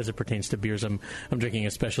 as it pertains to beers I'm drinking,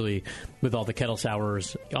 especially with all the kettle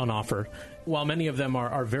sours on offer. While many of them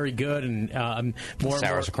are very good and more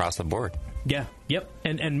sours across the board. Yeah. Yep.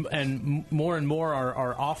 And more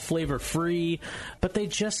are off flavor free, but they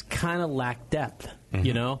just kind of lack depth. Mm-hmm.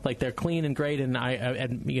 You know, like they're clean and great and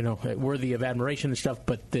worthy of admiration and stuff,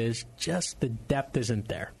 but there's just the depth isn't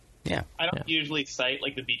there. Yeah, I don't usually cite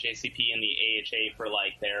like the BJCP and the AHA for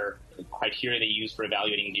like their criteria they use for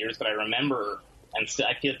evaluating beers, but I remember, and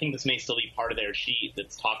I think this may still be part of their sheet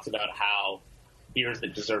that talks about how beers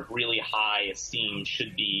that deserve really high esteem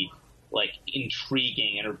should be like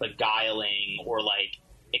intriguing or beguiling or like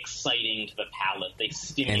exciting to the palate. They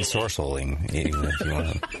stimulate. Ensorceling, even if you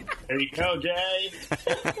want to. There you go, Jay.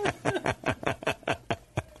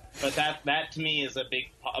 But that to me is a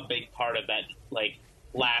big part of that like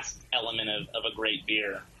last element of a great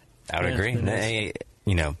beer. I would agree.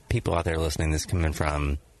 People out there listening, this coming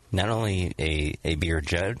from not only a beer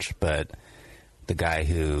judge, but the guy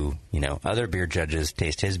who, other beer judges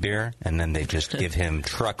taste his beer, and then they just give him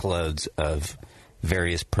truckloads of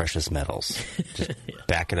various precious metals. Just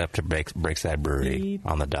back it up to Breakside Brewery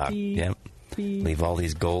on the dock. Yep. Leave all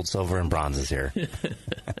these gold, silver, and bronzes here.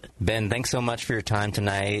 Ben, thanks so much for your time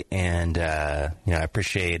tonight, and I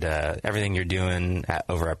appreciate everything you're doing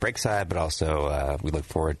over at Breakside, but also we look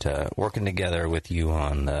forward to working together with you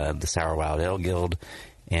on the Sour Wild Ale Guild.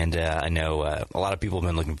 And I know a lot of people have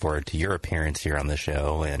been looking forward to your appearance here on the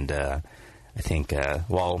show, and I think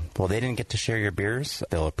while they didn't get to share your beers,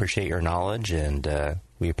 they'll appreciate your knowledge, and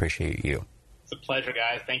we appreciate you. It's a pleasure,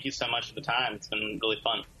 guys. Thank you so much for the time. It's been really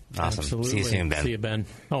fun. Awesome. Absolutely. See you soon, Ben. See you, Ben.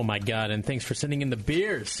 Oh, my God. And thanks for sending in the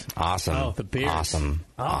beers. Awesome. Oh, the beers.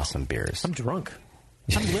 Awesome beers. I'm drunk.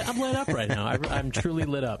 I'm lit up right now. I'm truly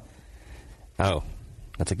lit up. Oh,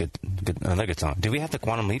 that's another good song. Do we have the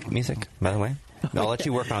Quantum Leap music, by the way? I'll let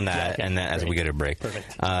you work on that, okay. and then as we go to break.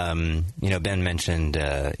 Perfect. Ben mentioned,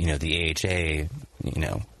 the AHA,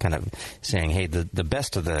 kind of saying, hey, the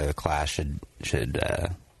best of the class should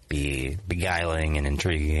be beguiling and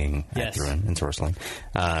intriguing yes. and ensorceling.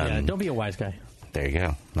 Don't be a wise guy. There you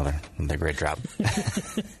go. Another great drop.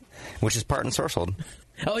 Which is part ensorcelled.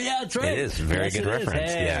 Oh, yeah, that's right. It is. Very good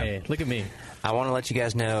reference. Hey, yeah. Look at me. I want to let you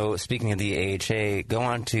guys know, speaking of the AHA, go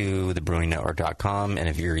on to thebrewingnetwork.com, and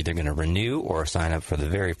if you're either going to renew or sign up for the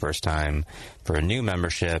very first time for a new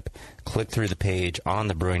membership, click through the page on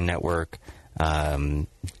the Brewing Network. You're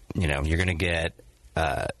going to get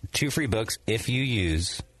 2 free books if you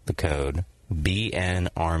use the code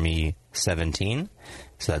BNARMY17.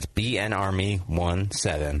 So that's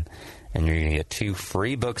BNARMY17. And you're going to get 2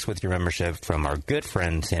 free books with your membership from our good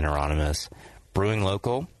friend San Hieronymus, Brewing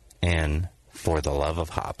Local, and For the Love of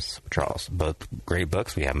Hops, which are also both great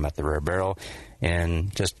books. We have them at the Rare Barrel.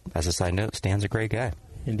 And just as a side note, Stan's a great guy.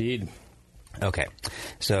 Indeed. Okay.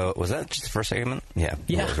 So was that just the first segment? Yeah.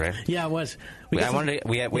 Yeah. It was, right? Yeah, it was. We have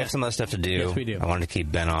some other stuff to do. Yes, we do. I wanted to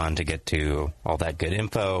keep Ben on to get to all that good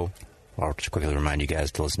info. I'll just quickly remind you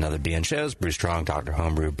guys to listen to other BN shows, Brew Strong, Dr.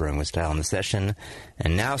 Homebrew, Brewing with Style in the Session.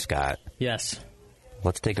 And now, Scott. Yes.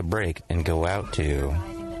 Let's take a break and go out to...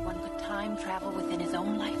 Realizing that one could time travel within his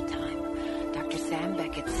own lifetime, Dr. Sam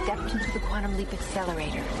Beckett stepped into the Quantum Leap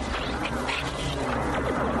Accelerator and vanished.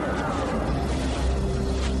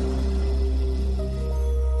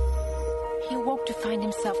 He awoke to find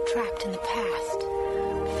himself trapped in the past,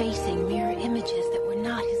 facing mirror images that were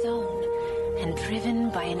not his own, and driven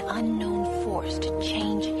by an unknown force to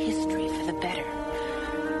change history for the better.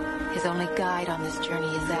 His only guide on this journey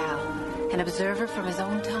is Al, an observer from his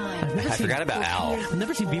own time. I forgot about Al. I've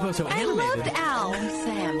never seen Bebo so animated. I loved Al. Only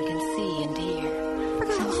Sam can see and hear.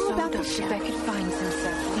 Forgot And all so about the Dr. show. Beckett finds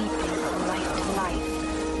himself leaping from life to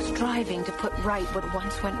life, striving to put right what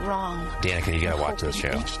once went wrong. Danica, you gotta and watch this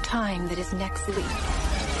hoping show. Each time that his next leap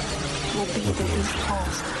will be the leap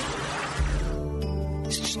home.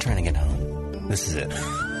 He's just trying to get home. This is it.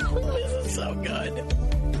 This is so good.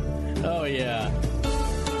 Oh, yeah.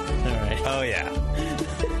 All right. Oh, yeah.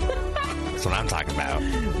 That's what I'm talking about.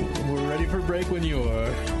 We're ready for break when you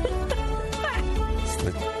are. It's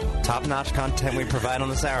the top-notch content we provide on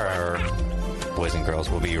the Sour Hour. Boys and girls,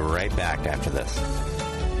 we'll be right back after this.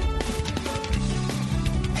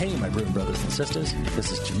 Hey, my brewing brothers and sisters,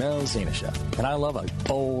 this is Jamel Zanisha, and I love a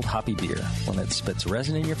bold, hoppy beer, one that spits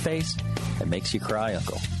resin in your face and makes you cry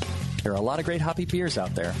uncle. There are a lot of great hoppy beers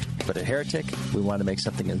out there, but at Heretic, we want to make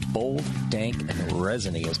something as bold, dank, and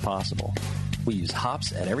resiny as possible. We use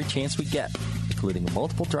hops at every chance we get, including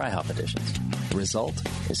multiple dry hop additions. The result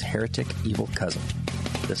is Heretic Evil Cousin.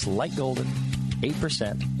 This light golden,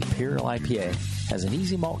 8% Imperial IPA has an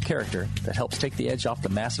easy malt character that helps take the edge off the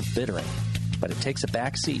massive bittering, but it takes a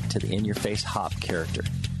back seat to the in-your-face hop character.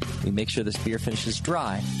 We make sure this beer finishes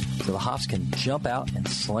dry so the hops can jump out and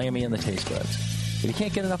slam you in the taste buds. If you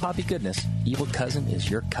can't get enough hoppy goodness, Evil Cousin is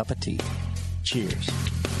your cup of tea. Cheers.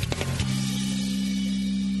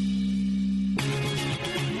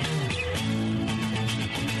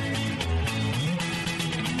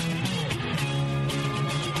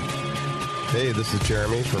 Hey, this is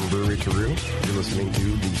Jeremy from Brewery to Brew. You're listening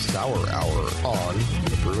to the Sour Hour on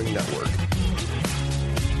the Brewing Network.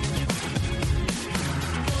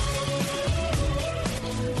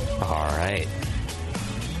 All right.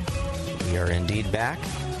 We are indeed back.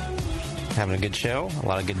 Having a good show. A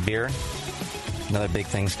lot of good beer. Another big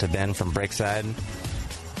thanks to Ben from Breakside.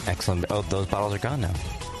 Excellent. Oh, those bottles are gone now.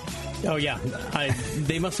 Oh, yeah.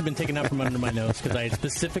 They must have been taken out from under my nose because I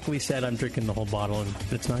specifically said I'm drinking the whole bottle and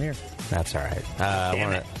it's not here. That's all right. I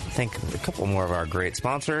want to thank a couple more of our great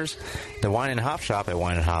sponsors. The Wine and Hop Shop at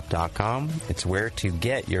wineandhop.com. It's where to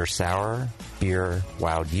get your sour beer,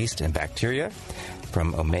 wild yeast, and bacteria.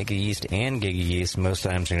 From Omega yeast and Giga yeast, most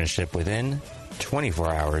items are going to ship within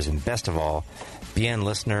 24 hours. And best of all, BN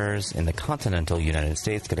listeners in the continental United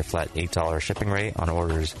States get a flat $8 shipping rate on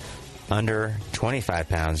orders under 25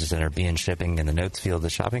 pounds, just enter B in shipping in the notes field of the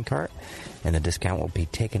shopping cart, and the discount will be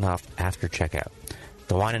taken off after checkout.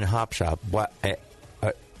 The Wine and Hop Shop. What?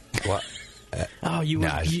 Oh, you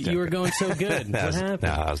were going so good. What happened? No,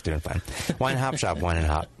 I was doing fine. Wine and Hop Shop,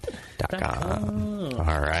 wineandhop.com.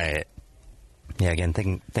 All right. Yeah, again,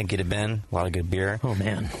 thank you to Ben. A lot of good beer. Oh,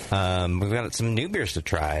 man. We've got some new beers to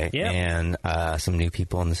try, and some new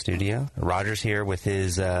people in the studio. Roger's here with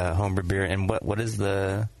his homebrew beer. And what is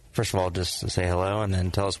the... First of all, just say hello, and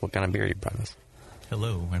then tell us what kind of beer you brought us.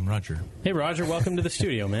 Hello, I'm Roger. Hey, Roger, welcome to the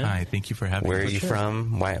studio, man. Hi, thank you for having me. Where are you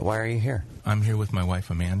from? Why are you here? I'm here with my wife,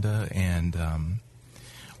 Amanda, and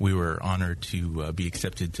we were honored to be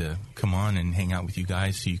accepted to come on and hang out with you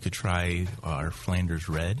guys so you could try our Flanders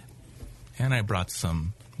Red. And I brought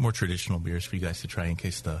some more traditional beers for you guys to try in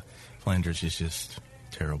case the Flanders is just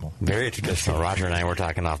terrible. Very traditional. Roger and I were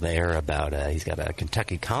talking off the air about he's got a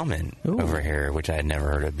Kentucky Common over here, which I had never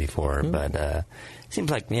heard of before, but seems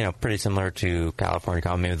like, pretty similar to California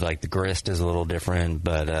Common. Maybe like the grist is a little different,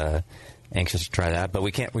 but anxious to try that. But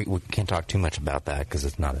we can't talk too much about that because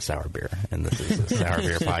it's not a sour beer, and this is a sour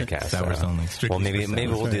beer podcast. Sours only. Well, maybe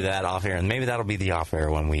we'll do that off air, and maybe that'll be the off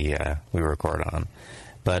air when we record on.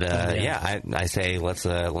 But I say let's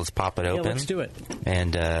pop it open. Yeah, let's do it.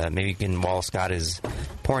 And maybe you can, while Scott is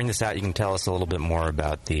pouring this out, you can tell us a little bit more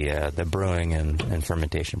about the brewing and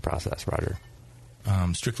fermentation process, Roger.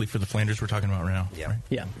 Strictly for the Flanders we're talking about right now. Yeah.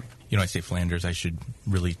 Right? Yeah. I say Flanders. I should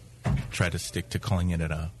really try to stick to calling it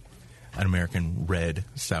an American red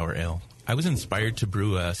sour ale. I was inspired to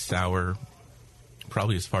brew a sour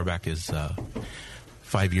probably as far back as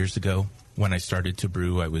 5 years ago. When I started to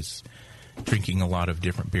brew, I was drinking a lot of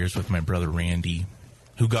different beers with my brother Randy,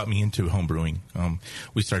 who got me into home brewing.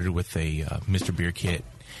 We started with a Mr. Beer kit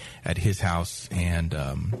at his house, and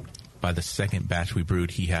by the second batch we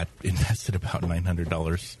brewed, he had invested about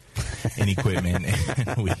 $900 in equipment,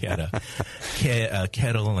 and we had a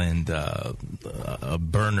kettle and a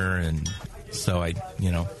burner, and so I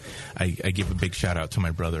give a big shout out to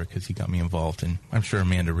my brother because he got me involved, and I'm sure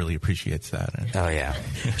Amanda really appreciates that. Oh yeah,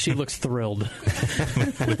 she looks thrilled.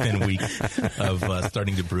 Within a week of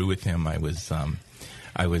starting to brew with him, I was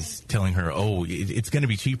telling her, it's going to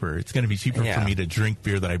be cheaper. It's going to be cheaper for me to drink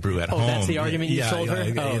beer that I brew at home. That's the argument you sold her?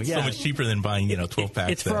 It's so much cheaper than buying 12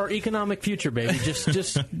 packs. It's for our economic future, baby.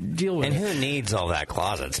 Just deal with it. And who needs all that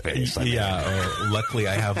closet space? Luckily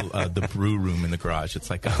I have the brew room in the garage. It's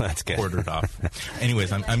like that's good. Quartered off.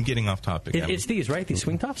 Anyways, I'm getting off topic. It's these, right? These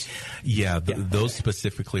swing tops? Yeah, those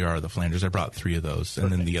specifically are the Flanders. I brought 3 of those.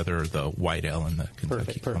 Perfect. And then the other are the White Ale and the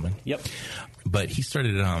Kentucky Common. Yep. But he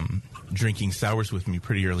started drinking sours with me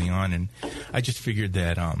pretty early on, and I just figured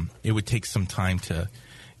that it would take some time to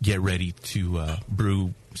get ready to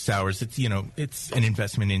brew sours. It's it's an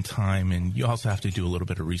investment in time, and you also have to do a little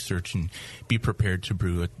bit of research and be prepared to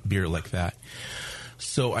brew a beer like that.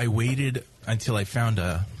 So I waited until I found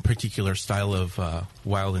a particular style of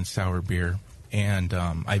wild and sour beer, and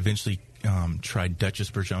I eventually tried Duchesse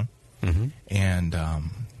De Bourgogne, and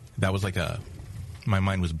that was like my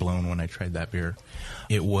mind was blown when I tried that beer.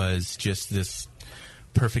 It was just this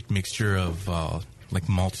perfect mixture of like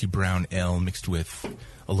malty brown ale mixed with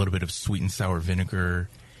a little bit of sweet and sour vinegar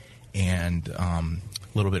and a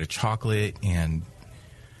little bit of chocolate and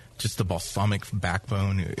just the balsamic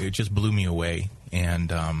backbone. It just blew me away.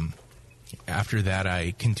 And after that,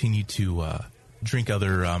 I continued to drink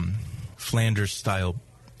other Flanders-style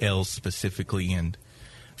ales specifically, and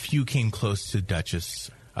few came close to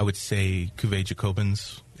Duchesse. I would say Cuvée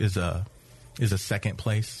Jacobins is a second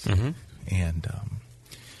place, and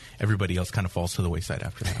everybody else kind of falls to the wayside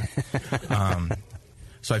after that.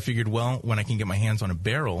 So I figured, well, when I can get my hands on a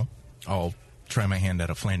barrel, I'll try my hand at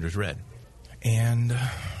a Flanders Red. And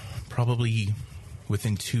probably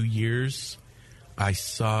within 2 years, I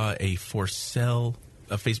saw a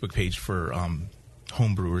Facebook page for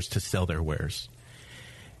home brewers to sell their wares.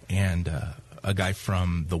 And a guy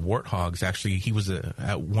from the Warthogs, actually, he was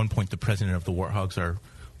at one point the president of the Warthogs, our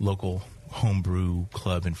local homebrew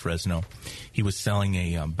club in Fresno. He was selling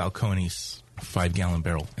a Balcones 5-gallon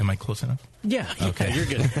barrel. Am I close enough? Yeah, okay, you're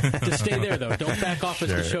good. Just stay there, though. Don't back off as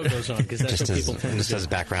the show goes on, because that's what people tend to do. Just as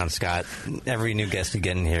background, Scott, every new guest you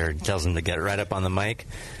get in here tells them to get right up on the mic.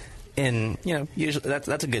 And, usually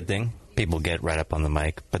that's a good thing. People get right up on the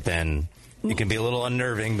mic, but then it can be a little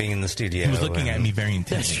unnerving being in the studio. He was looking at me very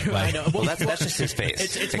intently. That's true. I know. Well, that's just his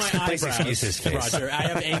face. It's my eyebrows, Roger. I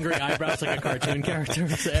have angry eyebrows like a cartoon character.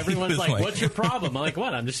 So everyone's like, what's your problem? I'm like,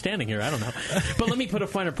 what? I'm just standing here. I don't know. But let me put a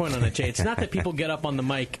finer point on it, Jay. It's not that people get up on the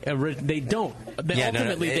mic. They don't.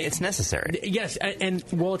 It's necessary. Yes, and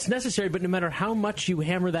it's necessary, but no matter how much you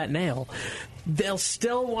hammer that nail, they'll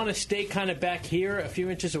still want to stay kind of back here a few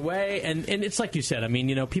inches away. And it's like you said, I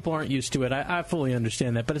mean, people aren't used to it. I fully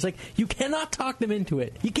understand that. But it's like, you cannot talk them into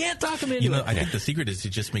it. You can't talk them into it. I think the secret is to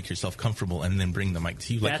just make yourself comfortable and then bring the mic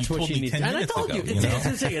to you. Like That's you what told you me need. 10 And minutes I told ago.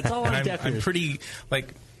 it's all on deaf ears. I'm pretty,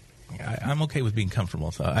 I'm okay with being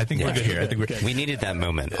comfortable, so I think we're good here. I think we needed that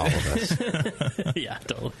moment, all of us. Yeah,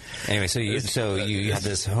 totally. Anyway, so you had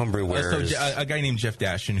this homebrew where a guy named Jeff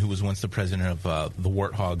Dashin, who was once the president of the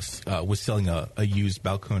Warthogs, was selling a used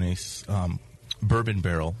Balcones bourbon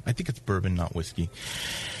barrel. I think it's bourbon, not whiskey.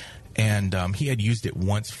 And he had used it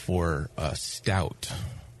once for a stout.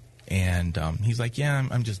 And he's like, yeah,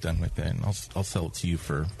 I'm just done with it, and I'll sell it to you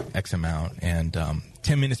for X amount. And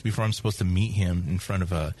 10 minutes before I'm supposed to meet him in front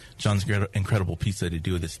of John's Incredible Pizza to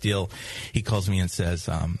do this deal, he calls me and says,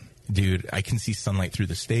 dude, I can see sunlight through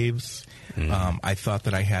the staves. I thought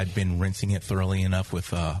that I had been rinsing it thoroughly enough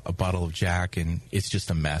with a bottle of Jack, and it's just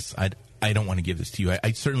a mess. I don't want to give this to you.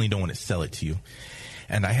 I certainly don't want to sell it to you.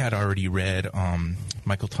 And I had already read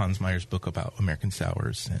Michael Tonsmeyer's book about American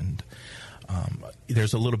sours, and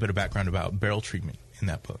there's a little bit of background about barrel treatment in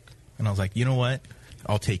that book. And I was like, you know what?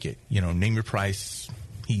 I'll take it. Name your price.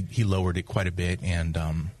 He lowered it quite a bit, and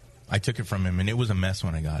I took it from him, and it was a mess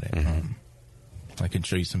when I got it. I can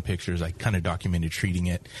show you some pictures. I kind of documented treating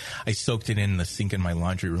it. I soaked it in the sink in my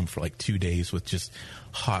laundry room for 2 days with just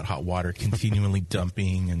hot water, continually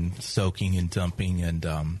dumping and soaking and dumping, and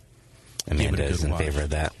Amanda is in favor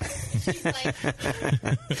of that.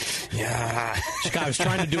 Yeah. I was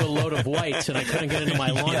trying to do a load of whites, and I couldn't get into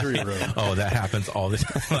my laundry room. Oh, that happens all the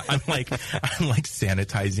time. I'm like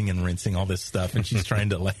sanitizing and rinsing all this stuff, and she's trying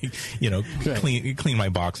to clean my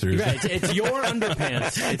boxers. Right. It's your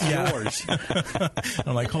underpants. It's yours.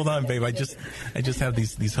 I'm like, hold on, babe. I just have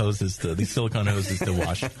these hoses, these silicone hoses to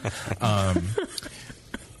wash.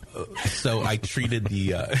 So I treated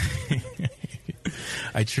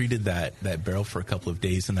that barrel for a couple of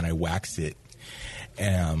days, and then I waxed it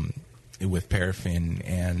with paraffin,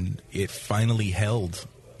 and it finally held.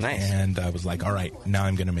 Nice. And I was like, all right, now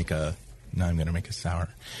I'm gonna make a sour.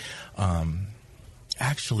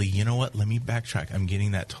 Actually, you know what? Let me backtrack. I'm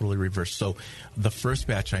getting that totally reversed. So the first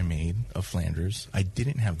batch I made of Flanders, I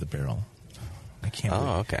didn't have the barrel. I can't.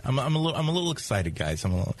 Oh, okay. I'm a little excited, guys.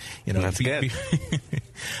 That's good.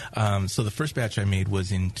 So the first batch I made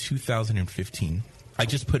was in 2015. I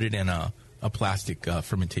just put it in a plastic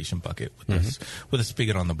fermentation bucket with a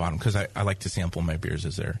spigot on the bottom, because I like to sample my beers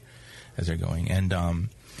as they're going. And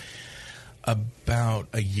about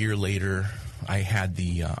a year later,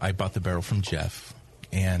 I bought the barrel from Jeff,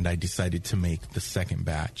 and I decided to make the second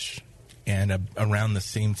batch. And around the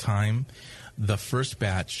same time, the first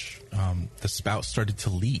batch, the spout started to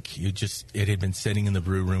leak. It had been sitting in the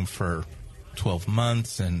brew room for 12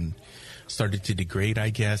 months and started to degrade, I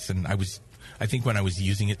guess. And I think when I was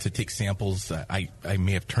using it to take samples, I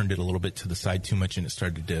may have turned it a little bit to the side too much, and it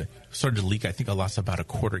started to leak. I think I lost about a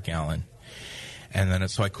quarter gallon. And then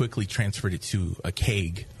so I quickly transferred it to a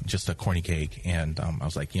keg, just a corny keg. And I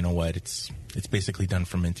was like, you know what? It's basically done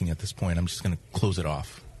fermenting at this point. I'm just going to close it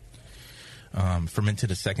off.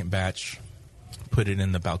 Fermented a second batch, put it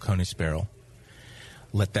in the Balcones barrel,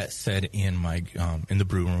 let that set in my in the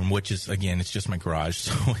brew room, which is, again, it's just my garage,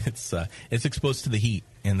 so it's exposed to the heat,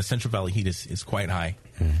 and the Central Valley heat is quite high.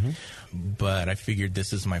 But I figured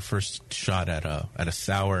this is my first shot at a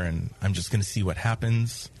sour, and I'm just going to see what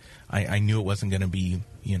happens. I knew it wasn't going to be,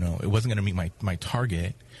 it wasn't going to meet my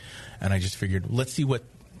target, and I just figured, let's see what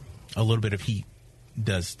a little bit of heat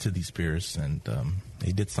does to these beers, and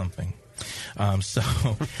they did something.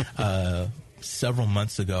 Several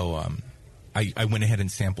months ago, I went ahead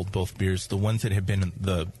and sampled both beers. The ones that had been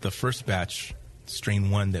the first batch,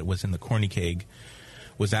 strain 1 that was in the corny keg,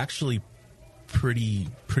 was actually pretty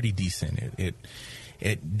decent.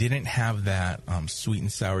 It didn't have that sweet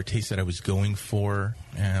and sour taste that I was going for,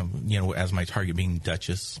 as my target being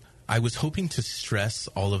Duchesse. I was hoping to stress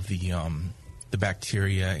all of the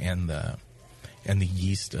bacteria and the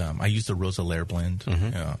yeast. I used a Rosalaire blend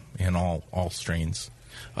in all strains,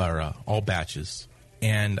 or all batches.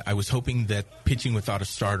 And I was hoping that pitching without a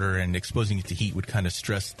starter and exposing it to heat would kind of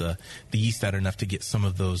stress the yeast out enough to get some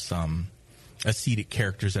of those acetic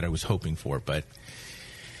characters that I was hoping for. But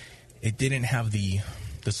it didn't have the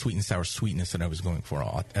sweet and sour sweetness that I was going for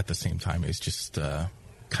all at the same time. It's just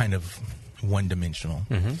kind of one-dimensional.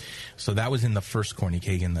 So that was in the first corny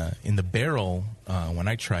keg. In the barrel, when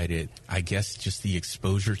I tried it, I guess just the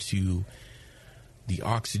exposure to the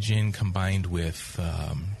oxygen combined with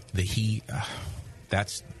the heat,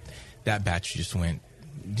 that batch just went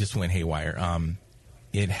haywire.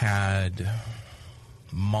 It had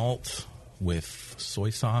malt with soy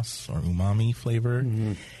sauce or umami flavor,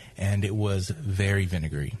 and it was very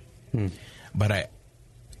vinegary. But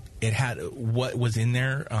it had what was in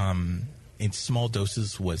there in small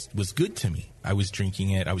doses was good to me. I was drinking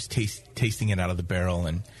it. I was tasting it out of the barrel,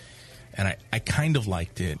 and I kind of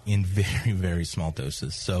liked it in very, very small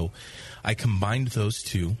doses. So I combined those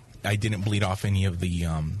two. I didn't bleed off any of the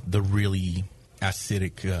really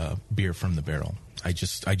acidic beer from the barrel. I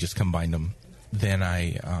just combined them. Then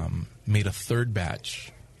I made a third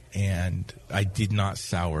batch, and I did not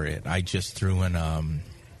sour it. I just threw in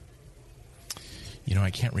I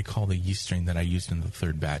can't recall the yeast strain that I used in the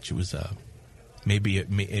third batch. It was maybe it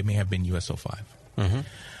may have been US-05.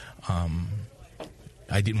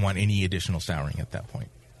 I didn't want any additional souring at that point.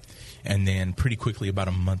 And then pretty quickly, about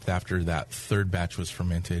a month after that third batch was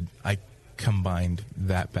fermented, I combined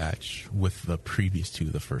that batch with the previous two,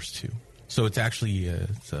 the first two. So it's actually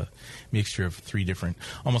it's a mixture of three different,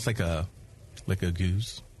 almost like a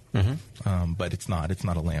goose, but it's not. It's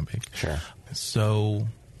not a lambic. Sure. So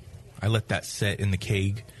I let that set in the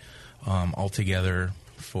keg all together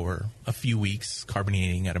for a few weeks,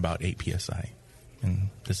 carbonating at about 8 psi. And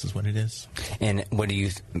this is what it is. And what do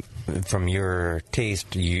you, from your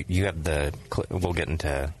taste, you have we'll get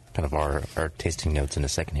into kind of our tasting notes in a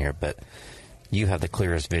second here, but you have the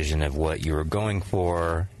clearest vision of what you were going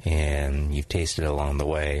for, and you've tasted it along the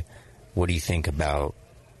way. What do you think about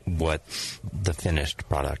what the finished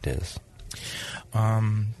product is?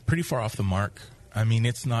 Pretty far off the mark. I mean,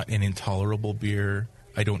 it's not an intolerable beer.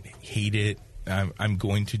 I don't hate it. I'm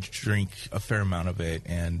going to drink a fair amount of it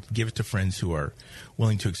and give it to friends who are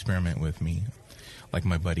willing to experiment with me. Like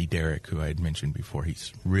my buddy Derek, who I had mentioned before.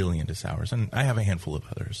 He's really into sours. And I have a handful of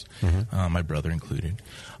others, my brother included.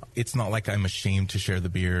 It's not like I'm ashamed to share the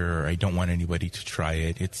beer or I don't want anybody to try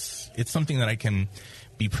it. It's something that I can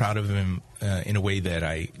be proud of in a way that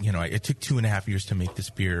it took 2.5 years to make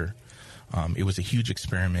this beer. It was a huge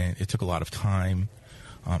experiment. It took a lot of time.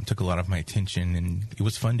 Took a lot of my attention, and it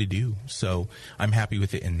was fun to do. So I'm happy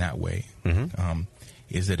with it in that way.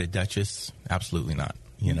 Is it a Duchess? Absolutely not.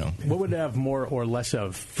 What would it have more or less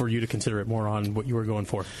of for you to consider it more on what you were going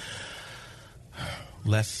for?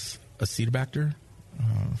 Less acetobacter,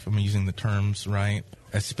 if I'm using the terms right.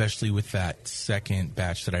 Especially with that second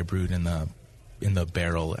batch that I brewed in the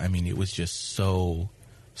barrel. I mean, it was just so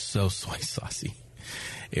soy saucy.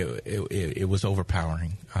 It was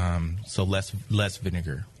overpowering. So less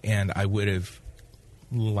vinegar, and I would have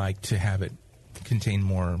liked to have it contain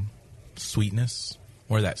more sweetness,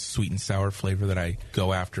 or that sweet and sour flavor that I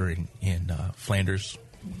go after in Flanders.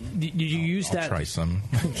 Did you use that? I'll try some.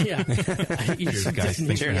 Yeah. Cheers, guys.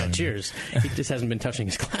 Cheers. He just hasn't been touching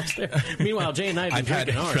his glass there. Meanwhile, Jay and I have been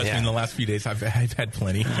drinking ours. Trust me, in the last few days, I've had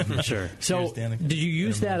plenty. Sure. So, did you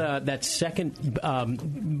use that second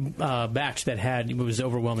batch that was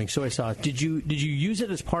overwhelming soy sauce? Did you use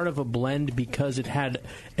it as part of a blend because it had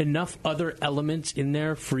enough other elements in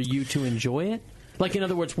there for you to enjoy it? Like, in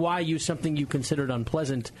other words, why use something you considered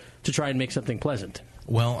unpleasant to try and make something pleasant?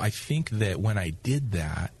 Well, I think that when I did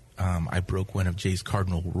that, I broke one of Jay's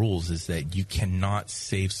cardinal rules, is that you cannot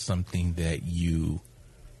save something that you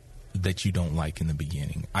don't like in the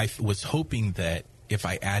beginning. I was hoping that if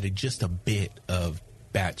I added just a bit of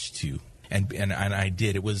batch 2, and I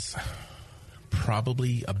did, it was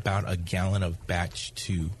probably about a gallon of batch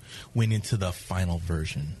 2 went into the final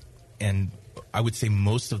version. And I would say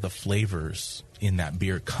most of the flavors in that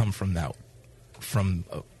beer come from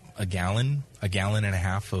a gallon and a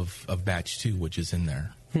half of batch 2, which is in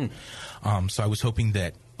there. So I was hoping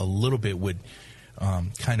that a little bit would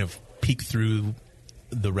kind of peek through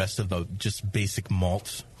the rest of the just basic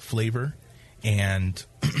malt flavor and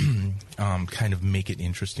kind of make it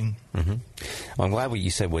interesting. Well, I'm glad you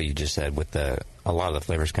said what you just said with a lot of the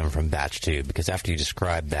flavors coming from batch 2, because after you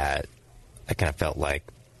described that, I kind of felt like,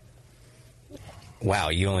 wow,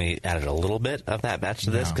 you only added a little bit of that batch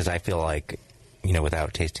to this? Because I feel like,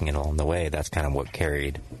 without tasting it along the way, that's kind of what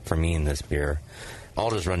carried for me in this beer.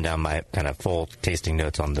 I'll just run down my kind of full tasting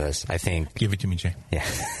notes on this. I think... Give it to me, Jay. Yeah.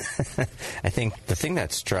 I think the thing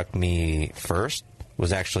that struck me first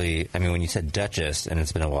was actually, when you said Duchess, and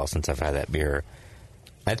it's been a while since I've had that beer,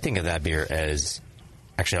 I think of that beer as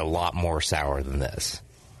actually a lot more sour than this.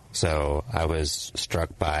 So I was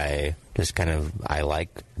struck by just kind of, I like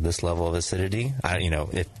this level of acidity.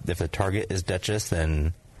 If the target is Duchess,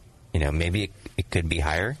 then, maybe it could be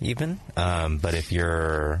higher even. But if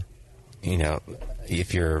your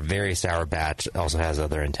very sour batch also has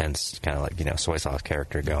other intense kind of like, soy sauce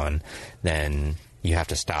character going, then you have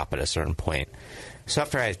to stop at a certain point. So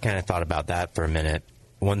after I kind of thought about that for a minute,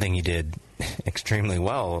 one thing you did extremely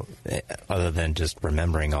well, other than just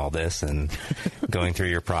remembering all this and going through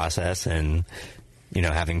your process and,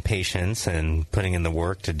 having patience and putting in the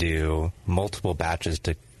work to do multiple batches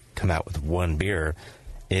to come out with one beer,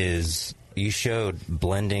 is you showed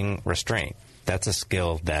blending restraint. That's a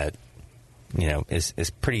skill that, is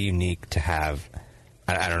pretty unique to have.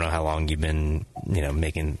 I don't know how long you've been,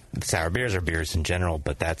 making sour beers or beers in general,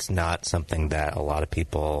 but that's not something that a lot of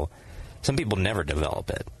some people never develop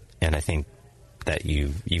it. And I think that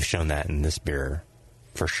you've shown that in this beer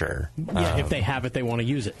for sure. Yeah, if they have it, they want to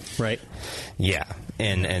use it, right? Yeah,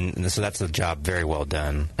 and so that's the job very well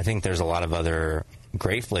done. I think there's a lot of other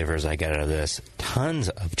great flavors I get out of this. Tons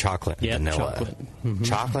of chocolate and vanilla. Chocolate. Mm-hmm.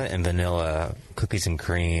 Chocolate and vanilla, cookies and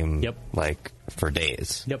cream, like for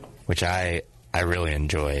days. Yep. Which I really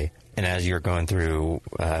enjoy. And as you're going through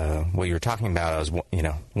what you were talking about, I was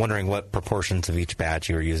wondering what proportions of each batch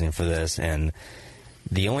you were using for this. And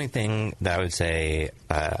the only thing that I would say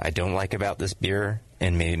I don't like about this beer,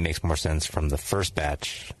 and maybe it makes more sense from the first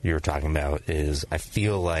batch you were talking about, is I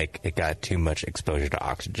feel like it got too much exposure to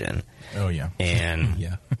oxygen. Oh, yeah. And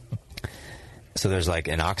yeah. So there's like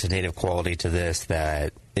an oxidative quality to this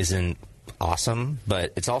that isn't awesome,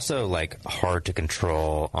 but it's also like hard to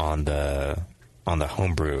control on the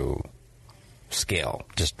homebrew scale,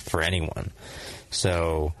 just for anyone.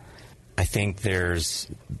 So I think there's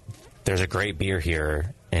a great beer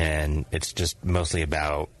here, and it's just mostly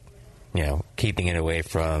about keeping it away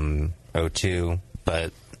from O2.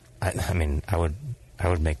 But I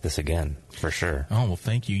would make this again for sure. Oh, well,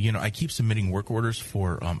 thank you. I keep submitting work orders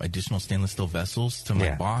for additional stainless steel vessels to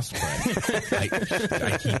my boss, but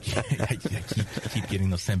I keep getting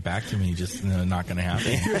those sent back to me. Just not going to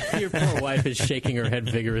happen. Your poor wife is shaking her head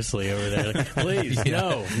vigorously over there. Like, please,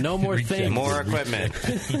 no more things, more equipment.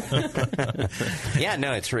 Yeah,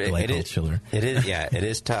 no, it's really chiller. It is. Yeah, it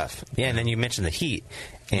is tough. Yeah, and then you mentioned the heat,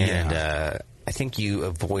 and I think you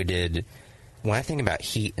avoided. When I think about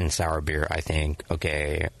heat in sour beer, I think,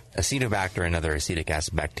 okay, Acetobacter and other acetic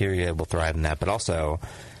acid bacteria will thrive in that, but also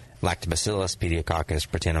Lactobacillus, Pediococcus,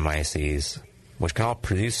 Brettanomyces, which can all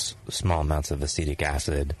produce small amounts of acetic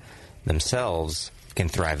acid themselves, can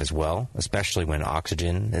thrive as well, especially when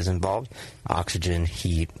oxygen is involved. Oxygen,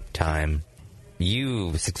 heat, time.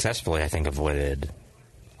 You successfully, I think, avoided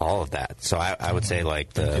all of that. So I would say,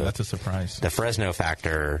 like, that's a surprise. The Fresno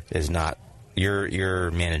factor is not...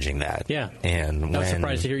 You're managing that. Yeah. And I was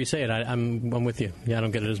surprised to hear you say it. I'm with you. Yeah, I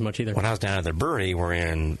don't get it as much either. When I was down at the brewery, we're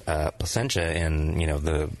in Placentia, and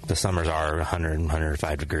the summers are 100,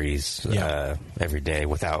 105 degrees every day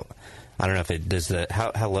without. I don't know if it does.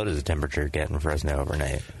 How low does the temperature get in Fresno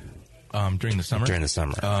overnight? During the summer? During the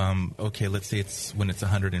summer. Okay, let's say when it's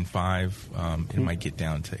 105, it might get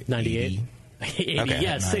down to 98. 80. Okay.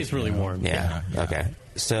 Yeah, it stays really warm. Yeah. Okay.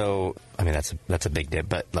 So that's a big dip,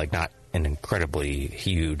 but like not an incredibly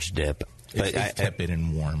huge dip. But it's tepid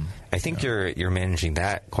and warm. I think you're managing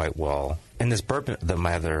that quite well. And this bourbon,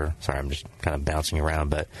 sorry, I'm just kind of bouncing around,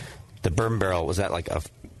 but the bourbon barrel, was that like a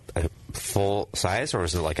full size, or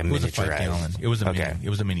was it like a miniature? It was a 5 gallon. It was a mini. It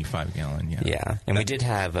was a mini 5 gallon. Yeah. Yeah, and we did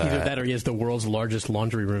have either that or he has the world's largest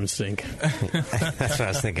laundry room sink. That's what I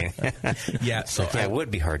was thinking. Yeah, so it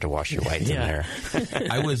would be hard to wash your whites in there.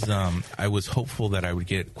 I was hopeful that I would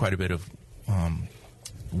get quite a bit of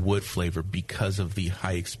wood flavor because of the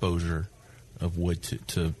high exposure of wood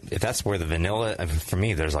to if that's where the vanilla, for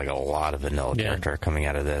me, there's like a lot of vanilla character coming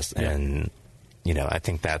out of this, and I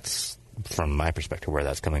think that's, from my perspective, where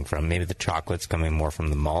that's coming from. Maybe the chocolate's coming more from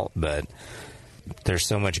the malt, but there's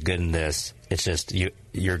so much good in this. It's just you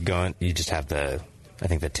just have the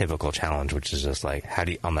typical challenge, which is just like, how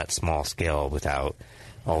do you, on that small scale, without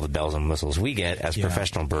all the bells and whistles we get as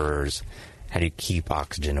professional brewers, how do you keep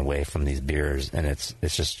oxygen away from these beers? And it's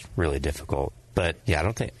just really difficult. But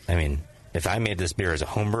yeah, if I made this beer as a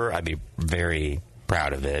home brewer, I'd be very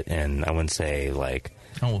proud of it, and I wouldn't say like,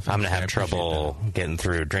 I'm going to have trouble getting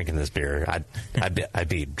through drinking this beer. I'd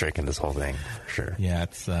be drinking this whole thing for sure. Yeah,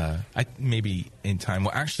 it's maybe in time.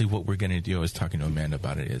 Well, actually, what we're going to do, I was talking to Amanda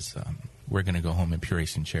about it, is we're going to go home and puree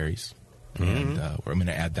some cherries, and we're going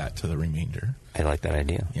to add that to the remainder. I like that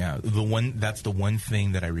idea. Yeah, that's the one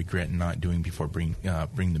thing that I regret not doing before bring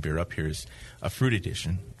the beer up here is a fruit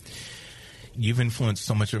addition. You've influenced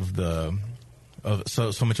so much of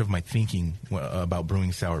so much of my thinking about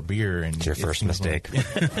brewing sour beer, and it's your first mistake.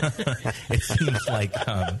 It seems like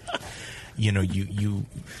you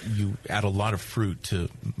add a lot of fruit to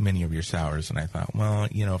many of your sours, and I thought, well,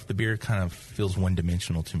 if the beer kind of feels one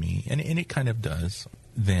dimensional to me, and it kind of does,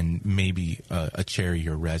 then maybe a cherry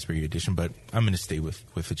or raspberry edition. But I'm going to stay with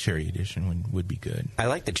a cherry edition would be good. I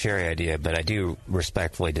like the cherry idea, but I do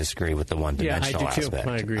respectfully disagree with the one-dimensional aspect.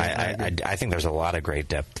 I agree. I think there's a lot of great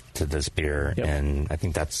depth to this beer, and I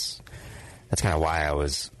think that's kind of why I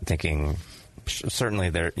was thinking. Certainly,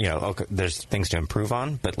 there's things to improve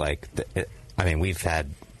on, but we've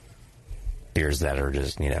had beers that are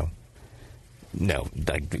just no,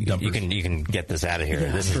 like you can get this out of here.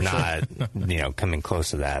 Yeah, this is not coming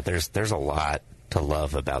close to that. There's a lot to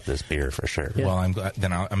love about this beer for sure. Yeah. Well, I'm glad.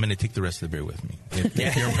 Then I'm going to take the rest of the beer with me.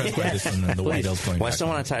 If you're impressed by this one, then the white ale's going. Well, I still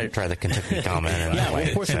want to try the Kentucky Common. And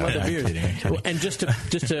of course, I love the beer. And just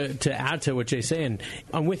to add to what Jay's saying,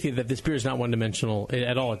 I'm with you that this beer is not one dimensional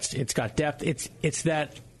at all. It's got depth. It's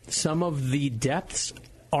that some of the depths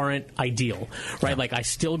aren't ideal, right? Like I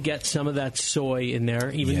still get some of that soy in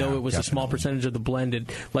there, even though it was a small percentage of the blend.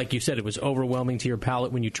 Like you said, it was overwhelming to your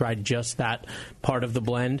palate when you tried just that part of the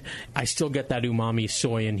blend. I still get that umami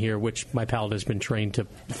soy in here, which my palate has been trained to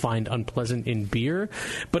find unpleasant in beer.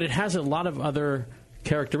 But it has a lot of other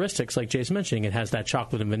characteristics, like Jay's mentioning. It has that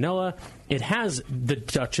chocolate and vanilla. It has the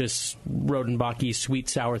Duchesse Rodenbach-y sweet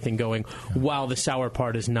sour thing going, while the sour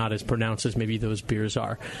part is not as pronounced as maybe those beers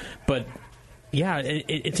are. But yeah,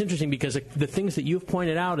 it's interesting because the things that you've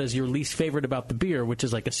pointed out as your least favorite about the beer, which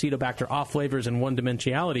is like Acetobacter off flavors and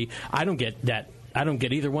one-dimensionality, I don't get that. I don't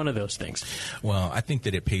get either one of those things. Well, I think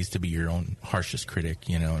that it pays to be your own harshest critic,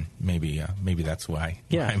 and maybe that's why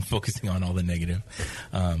I'm focusing on all the negative.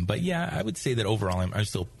 But yeah, I would say that overall I'm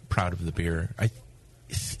still proud of the beer.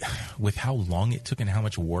 With how long it took and how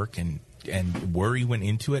much work and worry went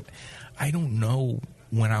into it, I don't know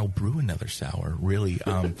when I'll brew another sour, really,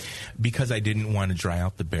 because I didn't want to dry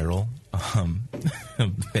out the barrel.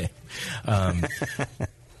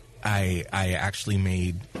 I actually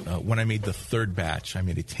made, when I made the third batch, I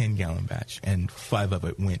made a 10-gallon batch, and 5 of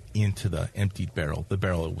it went into the emptied barrel. The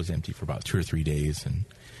barrel was empty for about 2 or 3 days, and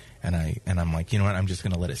I'm like, you know what, I'm just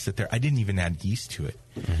going to let it sit there. I didn't even add yeast to it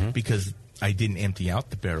because I didn't empty out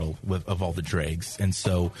the barrel of all the dregs, and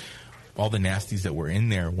so all the nasties that were in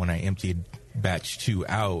there when I emptied batch 2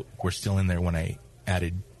 out were still in there when I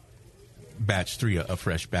added batch 3, a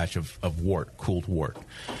fresh batch of wort, cooled wort.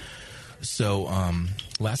 So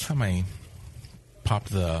last time I popped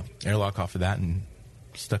the airlock off of that and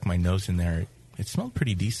stuck my nose in there, it smelled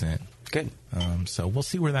pretty decent. Good. So we'll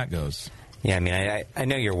see where that goes. Yeah, I mean, I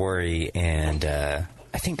know your worry, and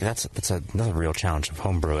I think that's another real challenge of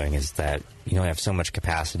home brewing is that you only have so much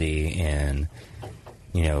capacity, and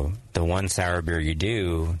the one sour beer you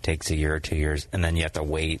do takes a year or 2 years, and then you have to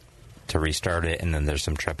wait to restart it, and then there's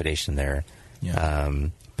some trepidation there. Yeah.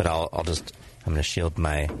 But I'm going to shield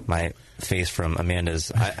my face from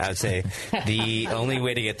Amanda's. I would say the only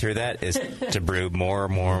way to get through that is to brew more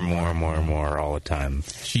all the time.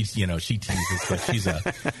 She teases,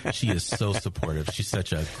 but she is so supportive. She's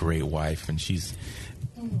such a great wife, and she's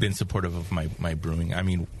been supportive of my brewing. I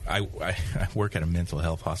mean, I work at a mental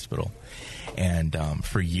health hospital, and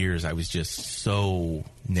for years I was just so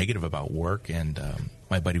negative about work, and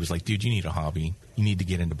my buddy was like, dude, you need a hobby. You need to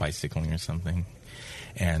get into bicycling or something.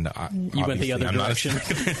 And you went the other direction.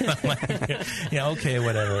 I'm like, yeah, okay,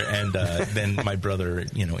 whatever. And then my brother,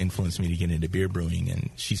 influenced me to get into beer brewing, and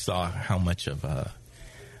she saw how much of a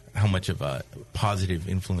positive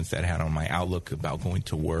influence that had on my outlook about going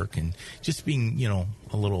to work and just being,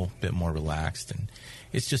 a little bit more relaxed. And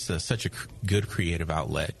it's just such a good creative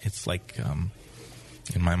outlet. It's like,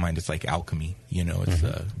 in my mind, it's like alchemy. It's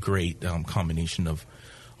a great combination of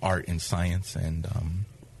art and science, and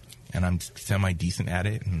I'm semi-decent at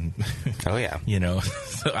it. And oh, yeah.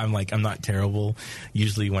 So I'm not terrible.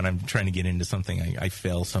 Usually when I'm trying to get into something, I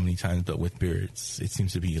fail so many times, but with beer, it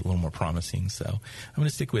seems to be a little more promising. So I'm going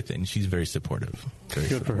to stick with it, and she's very supportive.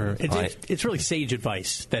 Good for her. It's really sage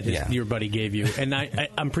advice that your buddy gave you, and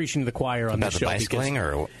I'm preaching to the choir on about this show. About the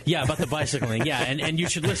bicycling? Yeah, about the bicycling, yeah, and you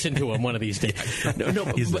should listen to him one of these days.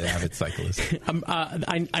 He's an avid cyclist.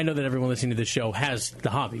 I know that everyone listening to this show has the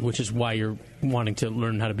hobby, which is why you're wanting to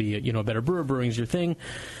learn how to be a better brewer. Brewing's your thing.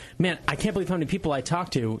 Man, I can't believe how many people I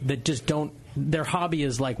talk to that just don't. Their hobby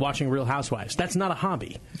is like watching Real Housewives. That's not a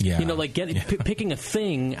hobby. Yeah. Picking a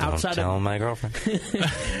thing outside don't tell of my girlfriend.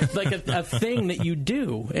 like a thing that you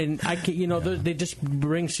do, and they just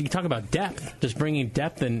bring. So you talk about depth, just bringing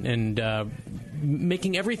depth and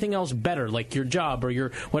making everything else better, like your job or your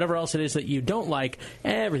whatever else it is that you don't like.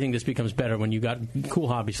 Everything just becomes better when you got cool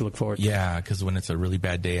hobbies to look forward to. Yeah, because when it's a really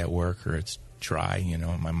bad day at work or it's dry,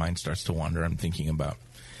 my mind starts to wander. I'm thinking about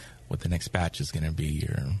what the next batch is going to be,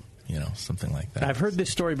 or something like that. I've heard this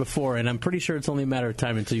story before, and I'm pretty sure it's only a matter of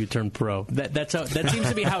time until you turn pro. That seems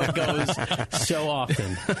to be how it goes so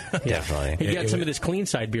often. Yeah. Definitely. You got some of this clean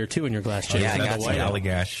side beer too in your glass, Jay. Yeah, I got some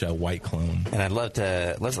Allagash White Clone. And I'd love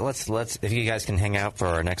to let's if you guys can hang out for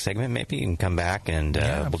our next segment, maybe you can come back and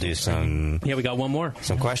we'll do some. Yeah, we got one more.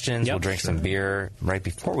 Some questions. We'll drink some beer right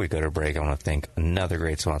before we go to break. I want to thank another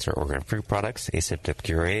great sponsor, Organic Fruit Products, aseptic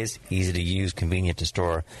purees, easy to use, convenient to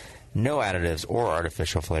store. No additives or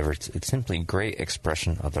artificial flavors. It's simply great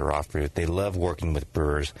expression of the raw fruit. They love working with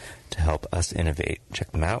brewers to help us innovate. Check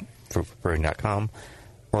them out, fruitbrewing.com.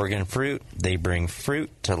 Oregon Fruit, they bring fruit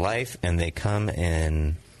to life, and they come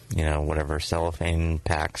in, whatever, cellophane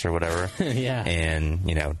packs or whatever. Yeah. And,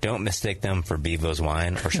 don't mistake them for Bevo's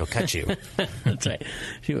wine, or she'll cut you. That's right.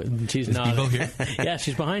 She's is not. Bevo here? Yeah,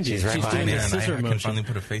 she's behind you. She's right behind doing me. the scissor I can motion. finally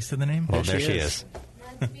put a face to the name. Well, there she is.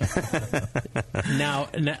 Now,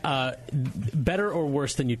 better or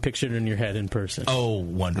worse than you pictured in your head in person? Oh,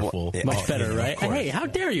 wonderful. Much better, right? Hey, how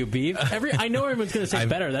dare you, Beeve? I know everyone's going to say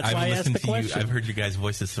better. That's why I asked the question. I've heard you guys'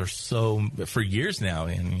 voices for years now,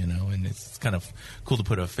 and it's kind of cool to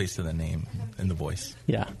put a face to the name and the voice.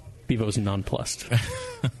 Yeah. Bevo's nonplussed.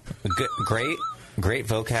 Great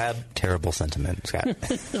vocab, terrible sentiment, Scott.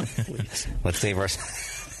 Let's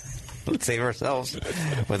save ourselves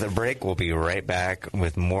with a break. We'll be right back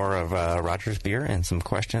with more of Roger's beer and some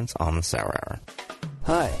questions on the Sour Hour.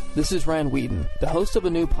 Hi, this is Ryan Wheaton, the host of a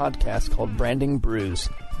new podcast called Branding Brews.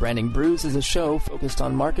 Branding Brews is a show focused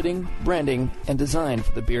on marketing, branding, and design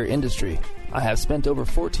for the beer industry. I have spent over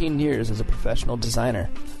 14 years as a professional designer.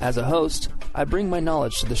 As a host, I bring my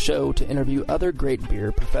knowledge to the show to interview other great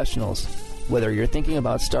beer professionals. Whether you're thinking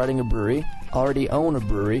about starting a brewery, already own a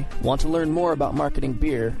brewery, want to learn more about marketing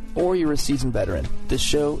beer, or you're a seasoned veteran, this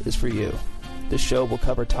show is for you. This show will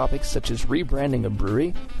cover topics such as rebranding a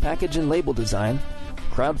brewery, package and label design,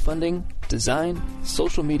 crowdfunding, design,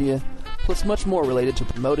 social media, plus much more related to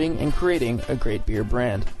promoting and creating a great beer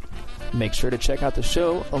brand. Make sure to check out the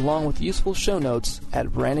show along with useful show notes at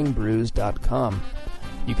brandingbrews.com.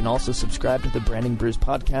 You can also subscribe to the Branding Brews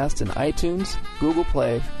podcast in iTunes, Google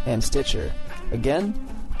Play, and Stitcher. Again,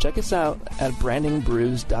 check us out at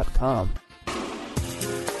brandingbrews.com.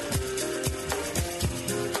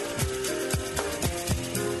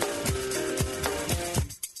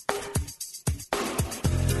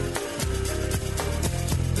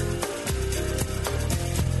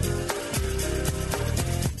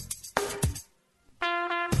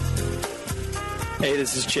 Hey,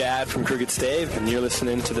 this is Chad from Crooked Stave, and you're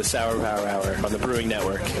listening to the Sour Power Hour on the Brewing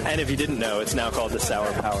Network. And if you didn't know, it's now called the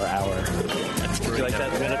Sour Power Hour. Would you like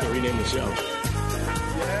that? We're going to have to rename the show.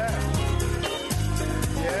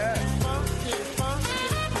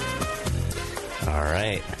 All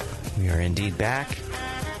right. We are indeed back.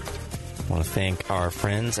 I want to thank our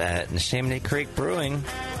friends at Neshaminy Creek Brewing.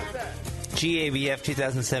 GABF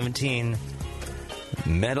 2017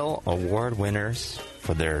 Medal Award winners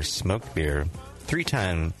for their smoked beer.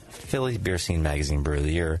 3-time Philly Beer Scene Magazine Brewer of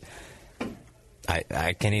the Year.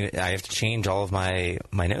 I can't even. I have to change all of my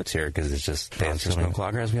notes here because it's just Smoke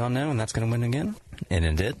Lager, as we all know, and that's going to win again. And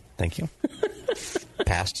it did. Thank you.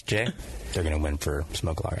 Passed, Jay. They're going to win for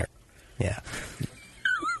Smoke Lager. Yeah,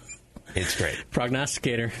 it's great.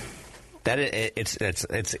 Prognosticator.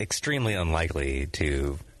 It's extremely unlikely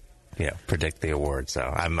to predict the award. So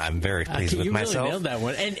I'm very pleased with myself. You really nailed that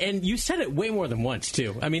one, and you said it way more than once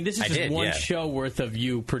too. I mean, this is just one show worth of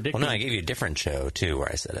you predicting. Well, no, I gave you a different show too where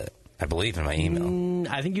I said it. I believe in my email.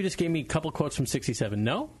 I think you just gave me a couple quotes from 67.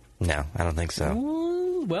 No, I don't think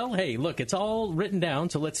so. Well, hey, look, it's all written down,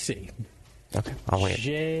 so let's see. Okay, I'll wait.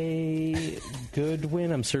 Jay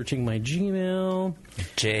Goodwin. I'm searching my Gmail.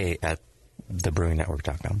 Jay at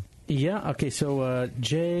thebrewingnetwork.com. Yeah, okay, so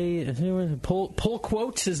Jay, pull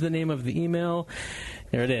quotes is the name of the email.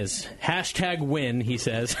 There it is. #win, he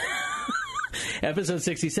says. Episode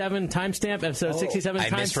 67, timestamp, episode 67,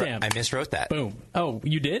 timestamp. I miswrote that. Boom. Oh,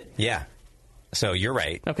 you did? Yeah. So you're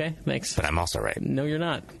right. Okay, thanks. But I'm also right. No, you're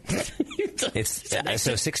not.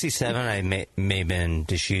 So 67, I may have been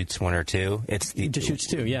Deschutes 1 or 2. It's the Deschutes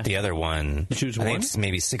 2, yeah. The other one, Deschutes I 1? think it's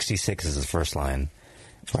maybe 66 is the first line,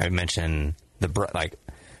 where I mentioned they're going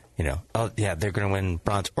to win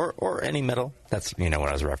bronze or any medal. That's what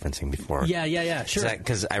I was referencing before. Yeah, sure.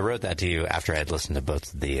 Because I wrote that to you after I had listened to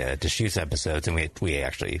both the Deschutes episodes, and we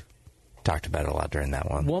actually talked about it a lot during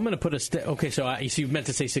that one. Well, I'm going to put so you meant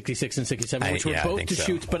to say 66 and 67, which were both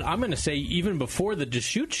Deschutes, but I'm going to say even before the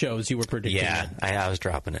Deschutes shows, you were predicting that. I was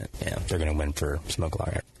dropping it. Yeah, they're going to win for Smoke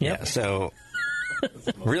Lager. Yep. Yeah, so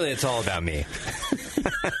really, it's all about me.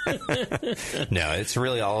 No, it's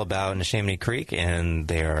really all about Neshaminy Creek, and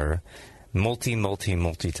they're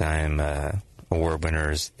multi-time award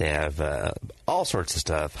winners. They have all sorts of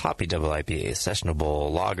stuff: hoppy double IPAs,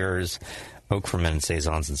 sessionable lagers, oak fermented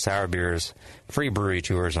saisons and sour beers. Free brewery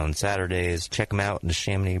tours on Saturdays. Check them out.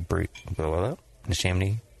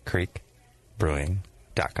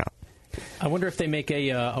 NeshamonyCreekBrewing.com. I wonder if they make a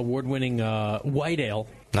award-winning white ale.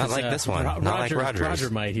 Not like this one. Not like Roger's. Roger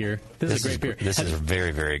might here. This is a great beer. This is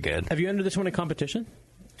very, very good. Have you entered this one in competition?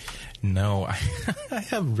 No, I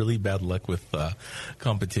have really bad luck with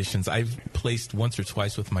competitions. I've placed once or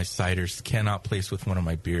twice with my ciders. Cannot place with one of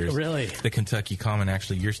my beers. Really? The Kentucky Common.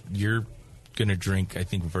 Actually, you're going to drink, I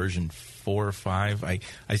think, version 4 or 5. I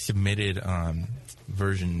submitted the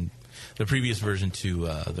previous version to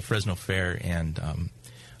the Fresno Fair, and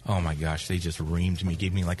oh my gosh, they just reamed me.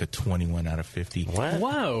 Gave me like a 21 out of 50. What?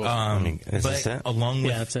 Wow. Is this it? Along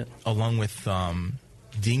with, that's it. Along with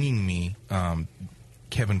dinging me,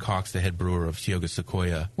 Kevin Cox, the head brewer of Tioga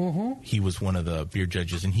Sequoia, he was one of the beer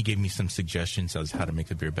judges, and he gave me some suggestions as how to make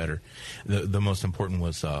the beer better. The most important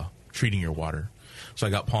was treating your water. So I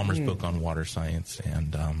got Palmer's book on water science,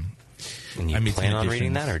 and you I made plan on additions.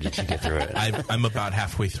 reading that, or did you get through it? I'm about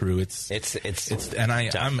halfway through. It's and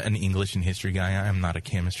I'm an English and history guy. I'm not a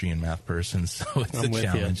chemistry and math person, so it's a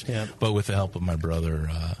challenge. Yeah. But with the help of my brother,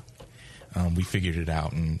 we figured it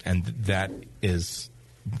out, and that is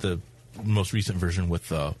the most recent version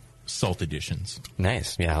with salt additions.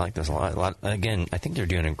 Nice. Yeah, I like this a lot. Again, I think they're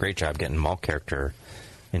doing a great job getting malt character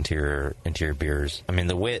into your beers. I mean,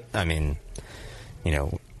 the wit. I mean,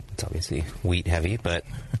 it's obviously wheat heavy, but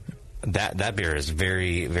that beer is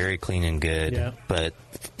very, very clean and good. Yeah. But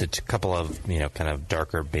the couple of kind of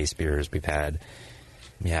darker base beers we've had,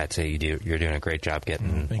 yeah, I'd say you're doing a great job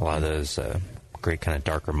getting a lot of those great kind of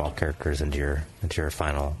darker malt characters into your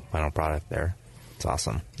final product there. It's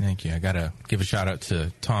awesome. Thank you. I got to give a shout out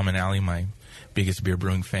to Tom and Allie, my biggest beer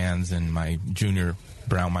brewing fans, and my junior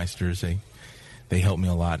brewmasters. They helped me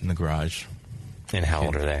a lot in the garage. And how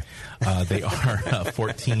old are they? They are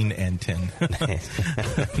 14 and 10.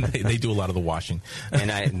 they do a lot of the washing.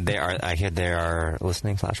 And I hear they are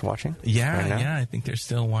listening / watching. Yeah, right now? Yeah. I think they're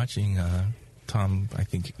still watching. Tom, I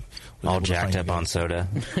think, all jacked up on soda.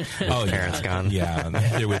 Oh, parents gone. Yeah,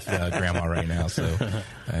 they're with Grandma right now, so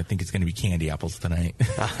I think it's going to be candy apples tonight.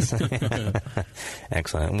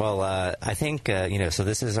 Excellent. Well, I think so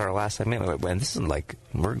this is our last segment, and this is like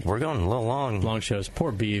we're going a little long. Long shows.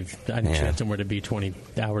 Poor Beeve. I didn't chance him where to be 20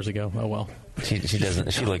 hours ago. Oh well. She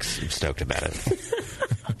doesn't. She looks stoked about it.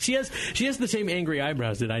 She has the same angry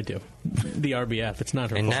eyebrows that I do. The RBF. It's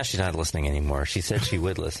not her and fault. Now she's not listening anymore. She said she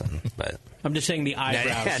would listen, but I'm just saying the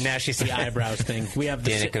eyebrows. Now she's the eyebrows thing. We have the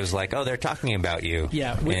Danica's like, oh, they're talking about you.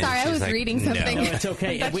 Yeah. Sorry, I was reading something. No, it's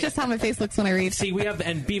okay. That's just how my face looks when I read. See, we have,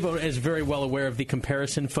 and Bevo is very well aware of the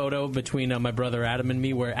comparison photo between my brother Adam and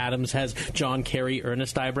me, where Adams has John Kerry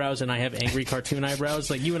earnest eyebrows, and I have angry cartoon eyebrows.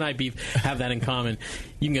 Like you and I, Beef, have that in common.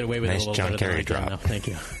 You can get away with nice it a little John better Kerry than I can drop. now. Thank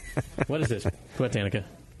you. What is this? What, Danica?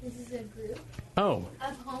 This is a group of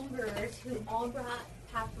homebrewers who all brought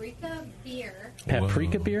paprika beer.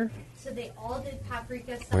 Paprika beer? So they all did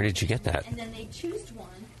paprika. Where did you get that? And then they chose one.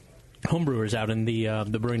 Homebrewers out in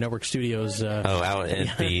the Brewing Network studios. Out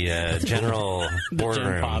at the general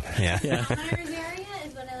boardroom. Pop. Yeah. Hunter's area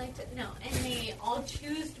is what I like to know. And they all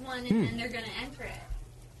choose one, and then they're going to enter it.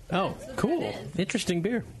 Oh, cool. Interesting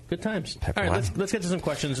beer. Good times. All right, let's get to some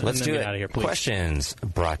questions Let's and then do get it. out of here, please. Questions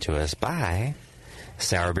brought to us by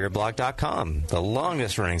SourBeerBlog.com, the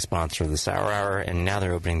longest-running sponsor of the Sour Hour, and now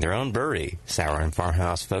they're opening their own brewery, Sour and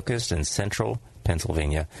Farmhouse, focused in central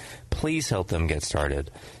Pennsylvania. Please help them get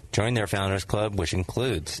started. Join their Founders Club, which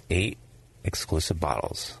includes 8 exclusive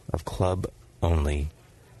bottles of club-only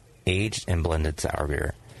aged and blended sour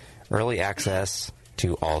beer, early access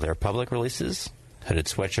to all their public releases, hooded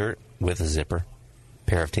sweatshirt with a zipper,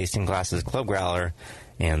 pair of tasting glasses, club growler,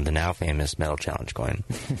 and the now famous Metal Challenge coin.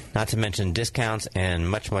 Not to mention discounts and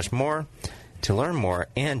much, much more. To learn more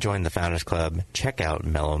and join the Founders Club, check out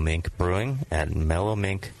Mellow Mink Brewing at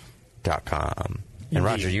mellowmink.com. And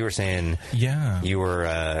Roger, you were saying you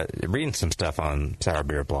were reading some stuff on Sour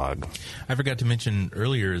Beer Blog. I forgot to mention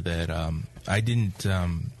earlier that I didn't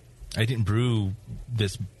brew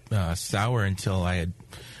this sour until I had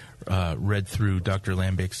read through Dr.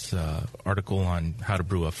 Lambick's article on how to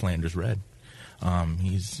brew a Flanders Red.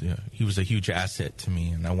 He was a huge asset to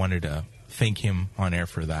me, and I wanted to thank him on air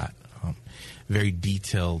for that. Very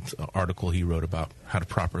detailed article he wrote about how to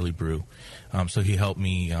properly brew. So he helped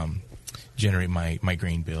me generate my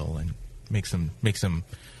grain bill and make some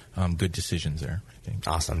good decisions there, I think.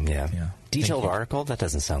 Awesome, yeah. Detailed article? That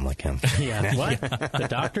doesn't sound like him. Yeah. What? The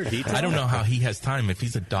doctor? Detailed? I don't know how he has time. If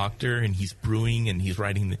he's a doctor and he's brewing and he's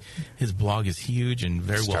writing, his blog is huge and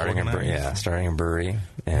very well organized. Starting a brewery.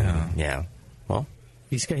 And, well.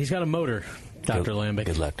 He's got a motor. Dr. Lambic.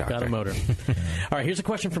 Good luck, Doctor. Got a motor. All right, here's a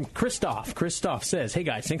question from Christoph. Christoph says, hey,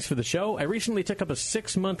 guys, thanks for the show. I recently took up a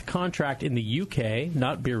 6-month contract in the UK,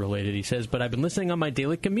 not beer-related, he says, but I've been listening on my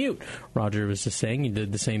daily commute. Roger was just saying he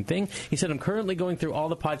did the same thing. He said, I'm currently going through all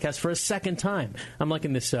the podcasts for a second time. I'm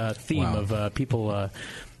liking this theme of people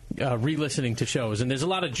re-listening to shows, and there's a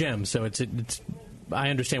lot of gems, so it's I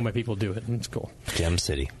understand why people do it, and it's cool. Gem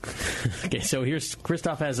City. Okay, so here's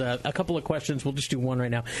Christoph has a couple of questions. We'll just do one right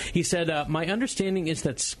now. He said, my understanding is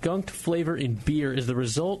that skunked flavor in beer is the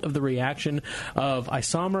result of the reaction of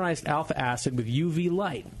isomerized alpha acid with UV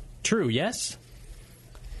light. True, yes?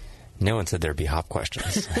 No one said there'd be hop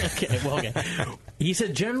questions. Okay. He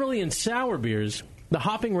said, generally in sour beers, the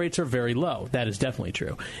hopping rates are very low. That is definitely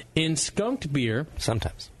true. In skunked beer...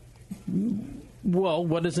 Sometimes. Well,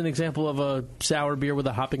 what is an example of a sour beer where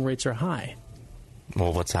the hopping rates are high?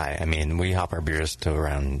 Well, what's high? I mean, we hop our beers to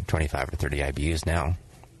around 25 or 30 IBUs now.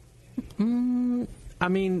 I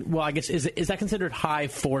mean, well, I guess, is that considered high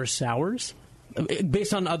for sours?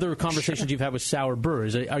 Based on other conversations you've had with sour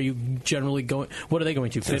brewers, are you generally going... What are they going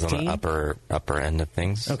to, 15? On the upper end of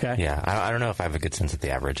things. Okay. Yeah, I don't know if I have a good sense of the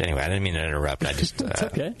average. Anyway, I didn't mean to interrupt. I just... It's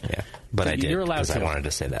okay. Yeah, but I did, You're allowed because to. I wanted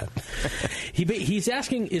to say that. He's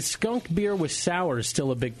asking, is skunk beer with sours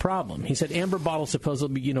still a big problem? He said amber bottles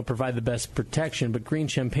supposedly, provide the best protection, but green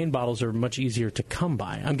champagne bottles are much easier to come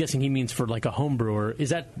by. I'm guessing he means for like a home brewer.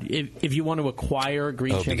 Is that if you want to acquire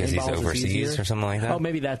green champagne bottles? Oh, because he's overseas or something like that? Oh,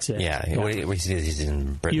 maybe that's it. Yeah. He's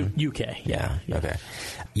in Britain. UK. Yeah. Okay.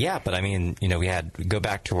 Yeah, but I mean, we go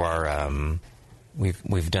back to our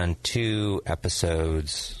we've done 2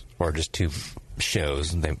 episodes or just 2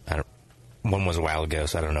 shows. One was a while ago,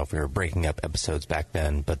 so I don't know if we were breaking up episodes back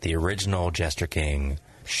then, but the original Jester King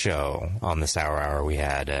show on the Sour Hour, we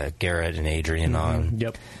had Garrett and Adrian on.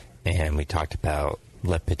 Yep. And we talked about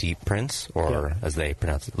Le Petit Prince, or as they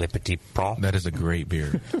pronounce it, Le Petit Prince. That is a great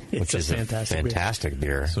beer. Which is a fantastic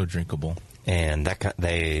beer. So drinkable. And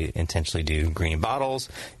they intentionally do green bottles,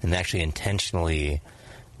 and they actually intentionally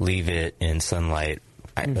leave it in sunlight.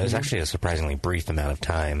 It was actually a surprisingly brief amount of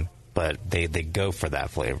time, but they go for that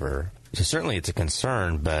flavor. So certainly it's a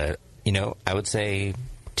concern, but, I would say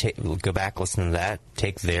go back, listen to that,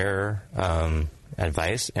 take their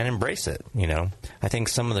advice, and embrace it, I think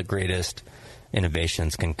some of the greatest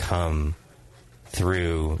innovations can come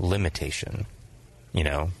through limitation.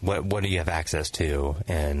 What do you have access to?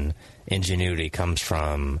 And ingenuity comes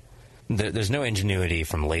from... There's no ingenuity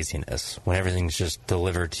from laziness. When everything's just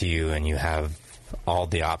delivered to you and you have all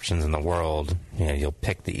the options in the world, you'll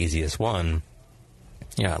pick the easiest one.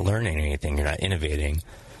 You're not learning anything. You're not innovating.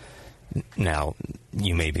 Now,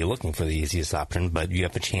 you may be looking for the easiest option, but you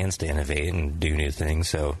have a chance to innovate and do new things.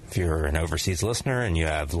 So if you're an overseas listener and you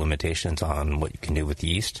have limitations on what you can do with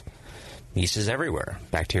yeast is everywhere.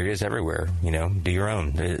 Bacteria is everywhere. Do your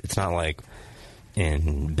own. It's not like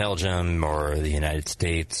in Belgium or the United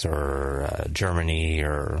States or Germany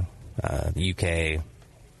or the UK.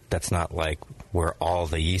 That's not like where all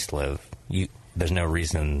the yeast live. There's no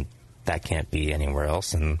reason that can't be anywhere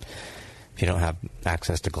else. And if you don't have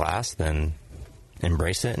access to glass, then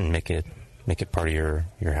embrace it and make it part of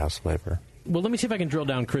your house flavor. Well, let me see if I can drill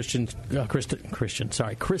down Christoph's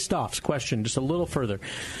question just a little further.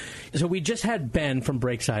 So we just had Ben from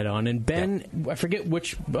Breakside on, and Ben, I forget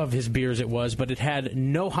which of his beers it was, but it had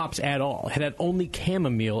no hops at all. It had only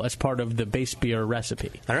chamomile as part of the base beer recipe.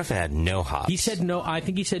 I don't know if it had no hops. He said no. I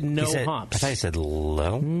think he said no hops. I thought he said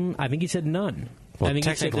low. I think he said none. Well, I think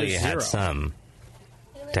technically he said it had some.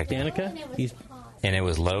 Danica? And it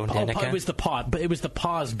was low, Danica? It was the pot, but it was the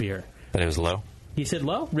pause beer. But it was low? He said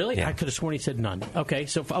low? Really? Yeah. I could have sworn he said none. Okay,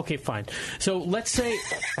 fine. So let's say,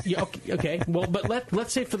 well, but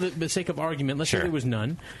let's say for the sake of argument, let's say there was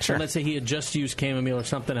none. Sure. And let's say he had just used chamomile or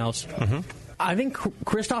something else. I think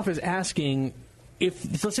Christoph is asking,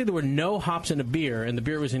 if let's say there were no hops in a beer and the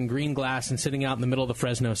beer was in green glass and sitting out in the middle of the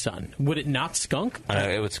Fresno sun, would it not skunk?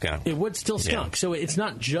 It would skunk. It would still skunk. Yeah. So it's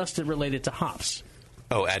not just related to hops.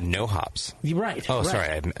 Oh, add no hops. Right. Oh, right.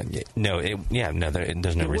 sorry.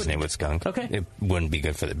 There's no reason it would skunk. Okay. It wouldn't be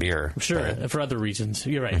good for the beer. Sure, for other reasons.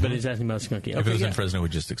 You're right, but he's asking about skunky. Okay, if it was in Fresno, it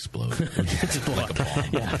would just explode. Just blow up.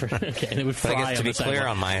 And it would fly. But I guess to be clear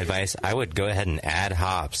on my advice, I would go ahead and add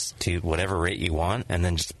hops to whatever rate you want, and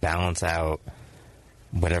then just balance out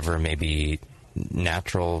whatever maybe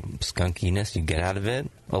natural skunkiness you get out of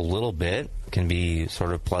it. A little bit can be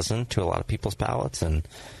sort of pleasant to a lot of people's palates, and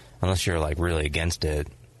unless you're like really against it,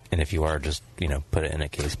 and if you are, just put it in a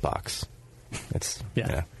case box. It's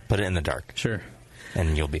put it in the dark. Sure.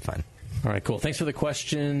 And you'll be fine. All right, cool. Thanks for the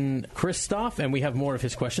question, Christoph. And we have more of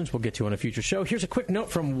his questions we'll get to on a future show. Here's a quick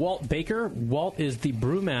note from Walt Baker. Walt is the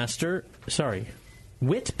brewmaster.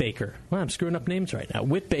 Whit Baker. Well, I'm screwing up names right now.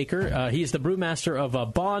 Whit Baker. He's the brewmaster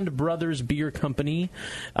of Bond Brothers Beer Company.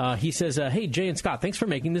 He says, hey, Jay and Scott, thanks for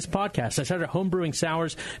making this podcast. I started homebrewing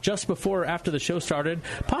sours just before or after the show started,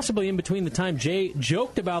 possibly in between the time Jay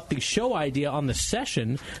joked about the show idea on the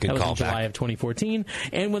session. That was in July of 2014,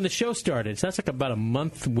 and when the show started. So that's like about a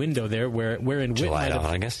month window there wherein Whit might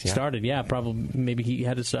have started. Yeah, probably. Maybe he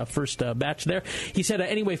had his first batch there. He said,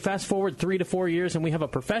 anyway, fast forward 3 to 4 years, and we have a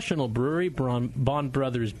professional brewery, Bond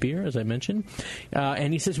Brothers Beer, as I mentioned.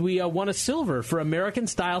 And he says, we won a silver for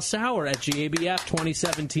American-style sour at GABF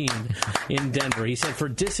 2017 in Denver. He said, for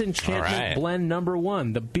Disenchantment Blend number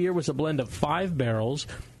 1, the beer was a blend of 5 barrels,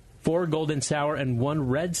 4 golden sour, and 1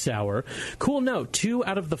 red sour. Cool note, 2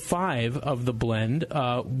 out of the 5 of the blend 2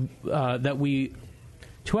 out of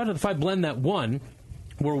the 5 blend that won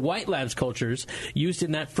were White Labs cultures used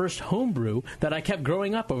in that first homebrew that I kept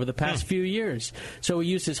growing up over the past few years. So he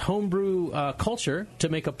used his homebrew culture to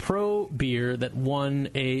make a pro beer that won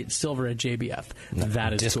a silver at JBF.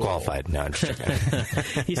 That is disqualified. Cool. No, I'm just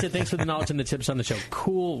joking. He said, thanks for the knowledge and the tips on the show.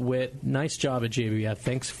 Cool, Whit. Nice job at JBF.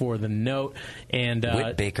 Thanks for the note. And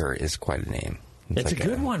Whit Baker is quite a name. It's like a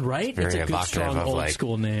good one, right? It's a good, strong,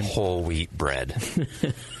 old-school name. Whole wheat bread.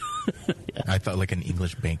 I thought like an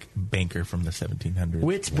English banker from the 1700s.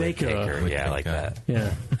 Whit Baker. Yeah, I like that.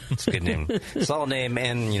 Yeah. It's a good name. Solid name,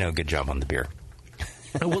 and, good job on the beer.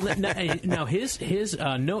 Well, now his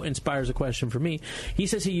note inspires a question for me. He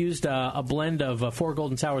says he used a blend of 4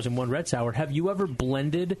 golden sours and 1 red sour. Have you ever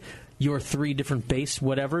blended your 3 different base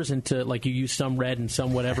whatevers into, like, you use some red and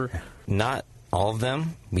some whatever? Not all of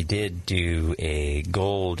them. We did do a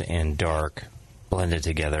gold and dark blended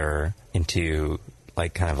together into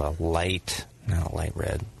like kind of a light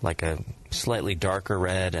red, like a slightly darker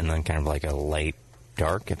red, and then kind of like a light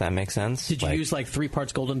dark, if that makes sense. Did you use like 3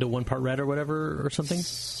 parts golden to 1 part red or whatever or something?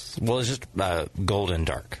 Well, it's just gold and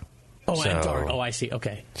dark. Oh, and dark. Oh, I see.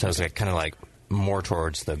 Okay. So it's like kind of like more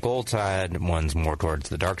towards the gold side, one's more towards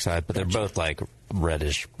the dark side, but they're both like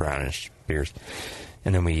reddish, brownish beers.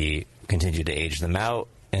 And then we continued to age them out,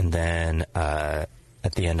 and then at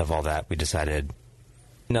the end of all that, we decided,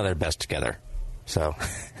 no, they're best together. So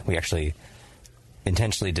we actually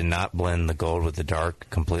intentionally did not blend the gold with the dark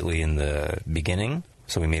completely in the beginning.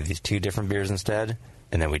 So we made these 2 different beers instead,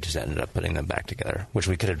 and then we just ended up putting them back together, which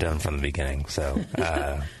we could have done from the beginning. So,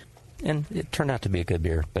 and it turned out to be a good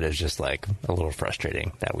beer, but it's just like a little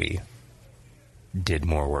frustrating that we did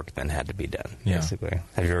more work than had to be done, basically.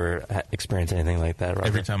 Have you ever experienced anything like that, Roger?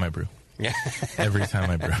 Every time I brew. Yeah. Every time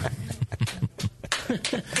I brew.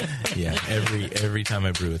 Yeah, every time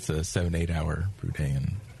I brew, it's a 7-8 hour brew day,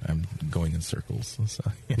 and I'm going in circles. So,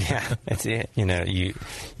 yeah, that's it. You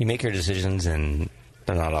make your decisions, and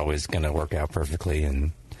they're not always going to work out perfectly,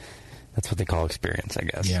 and that's what they call experience, I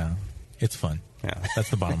guess. Yeah, it's fun. Yeah, that's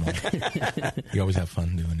the bottom line. You always have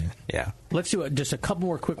fun doing it. Yeah. Let's do just a couple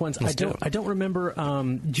more quick ones. I don't remember.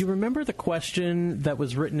 Do you remember the question that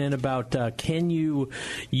was written in about can you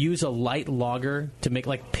use a light lager to make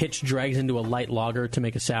like pitch dregs into a light lager to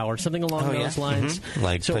make a sour, something along those lines? Mm-hmm.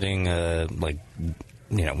 Like putting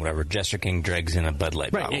whatever Jester King dregs in a Bud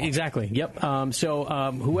Light bottle. Right, exactly. Yep.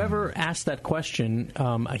 Whoever asked that question,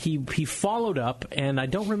 he followed up, and I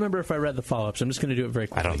don't remember if I read the follow-up, so I'm just going to do it very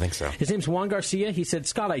quickly. I don't think so. His name's Juan Garcia. He said,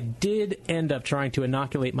 Scott, I did end up trying to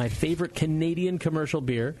inoculate my favorite Canadian commercial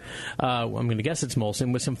beer. I'm going to guess it's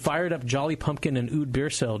Molson, with some fired-up Jolly Pumpkin and Oud beer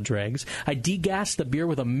cell dregs. I degassed the beer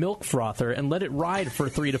with a milk frother and let it ride for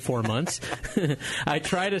 3 to 4 months. I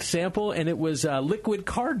tried a sample, and it was liquid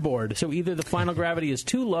cardboard, so either the final gravity is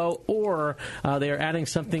too low, or they are adding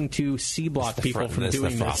something to C-block people from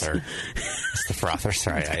doing this. It's the frother.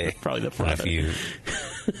 Sorry, probably the frother. I don't know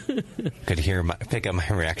if you could pick up my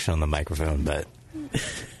reaction on the microphone, but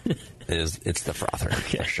it's the frother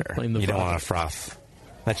for sure. You don't want to froth.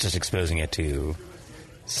 That's just exposing it to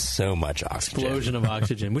so much oxygen. Explosion of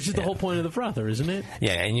oxygen, which is the whole point of the frother, isn't it?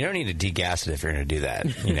 Yeah, and you don't need to degas it if you're going to do that.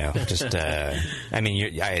 Just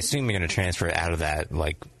I assume you're going to transfer it out of that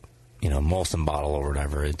Molson bottle or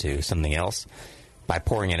whatever into something else. By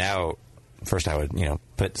pouring it out, first I would,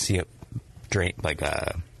 put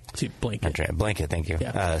blanket, thank you.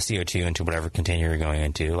 Yeah. CO2 into whatever container you're going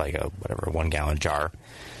into, like a 1-gallon jar,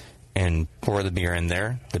 and pour the beer in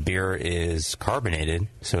there. The beer is carbonated,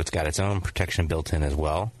 so it's got its own protection built in as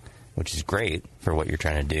well, which is great for what you're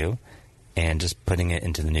trying to do. And just putting it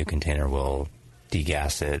into the new container will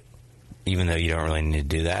degas it, even though you don't really need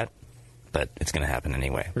to do that. But it's going to happen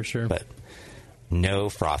anyway. For sure. But no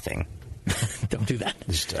frothing. Don't do that.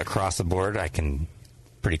 Just across the board, I can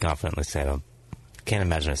pretty confidently say I can't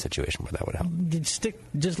imagine a situation where that would help.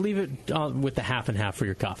 Just leave it with the half and half for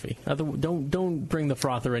your coffee. Don't bring the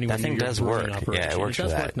frother anywhere. That thing near does your work. brewing operation. Yeah, it works for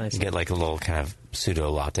does that. Work nicely. You get like a little kind of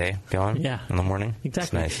pseudo latte going in the morning.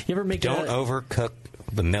 Exactly. It's nice. You ever make Don't overcook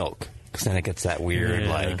the milk because then it gets that weird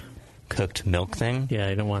like cooked milk thing. Yeah,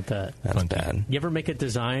 you don't want that. That's bad. You ever make a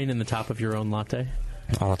design in the top of your own latte?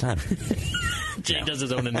 All the time. Jay does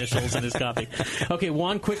his own initials in his coffee. Okay,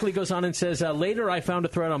 Juan quickly goes on and says, later I found a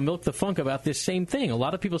thread on Milk the Funk about this same thing. A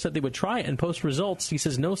lot of people said they would try it and post results. He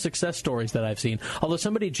says, no success stories that I've seen. Although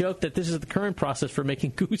somebody joked that this is the current process for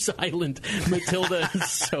making Goose Island, Matilda and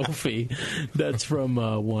Sophie. That's from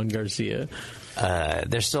Juan Garcia.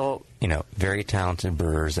 There's still, very talented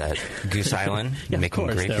brewers at Goose Island making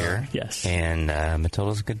great beer. Yes. And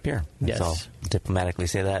Matilda's a good beer. Yes. I'll diplomatically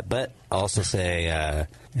say that. But I'll also say,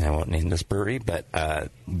 and I won't name this brewery, but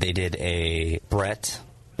they did a Brett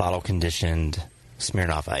bottle-conditioned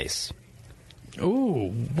Smirnoff Ice. Ooh,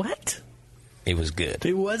 what? It was good.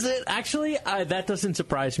 It was it? Actually, that doesn't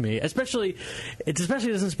surprise me. It especially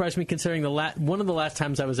doesn't surprise me considering one of the last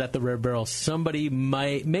times I was at the Rare Barrel, somebody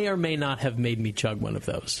may or may not have made me chug one of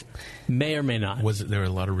those. May or may not. Was there a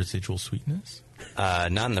lot of residual sweetness?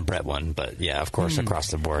 Not in the Brett one, but yeah, of course,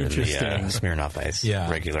 across the board in the Smirnoff Ice.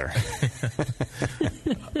 Yeah. Regular.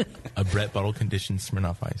 A Brett bottle-conditioned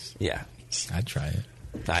Smirnoff Ice. Yeah. I'd try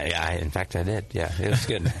it. In fact, I did. Yeah, it was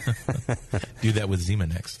good. Do that with Zima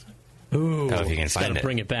next. Ooh, if you can find it.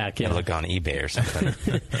 Bring it back. Yeah, look on eBay or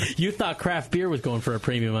something. You thought craft beer was going for a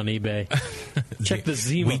premium on eBay. Check the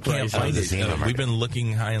Zima We can't find it. We've been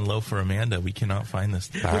looking high and low for Amanda. We cannot find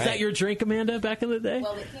this. Was that your drink, Amanda, back in the day?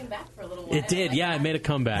 Well, it came back for a little while. It did. Yeah, it made a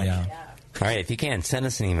comeback. Yeah. All right, if you can, send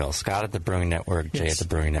us an email. Scott at the Brewing Network, Jay at the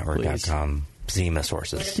BrewingNetwork.com. Zima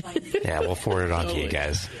sources. Yeah, we'll forward it on to you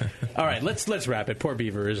guys. All right, let's wrap it. Poor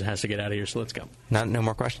Beaver has to get out of here, so let's go. No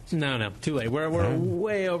more questions? No, too late. We're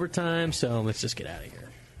way over time, so let's just get out of here.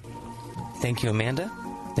 Thank you, Amanda.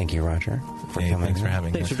 Thank you, Roger, for coming. Thanks for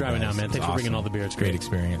having us. Thanks for driving out, man. Thanks for bringing all the beer. It's great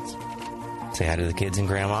experience. Say hi to the kids and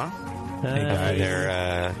Grandma. Hey guys.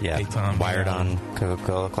 They're Tom, wired on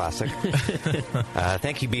Coca-Cola Classic.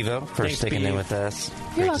 Thank you, Bevo, for sticking in with us.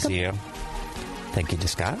 Great to see you. Thank you to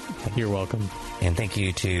Scott. You're welcome. And thank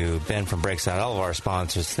you to Ben from Breakside, all of our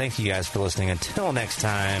sponsors. Thank you guys for listening. Until next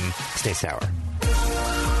time, stay sour.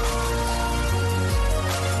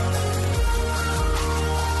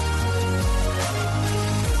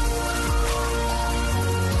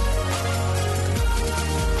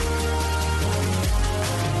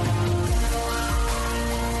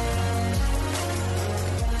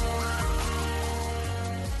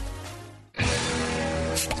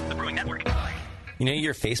 You know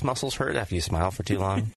your face muscles hurt after you smile for too long?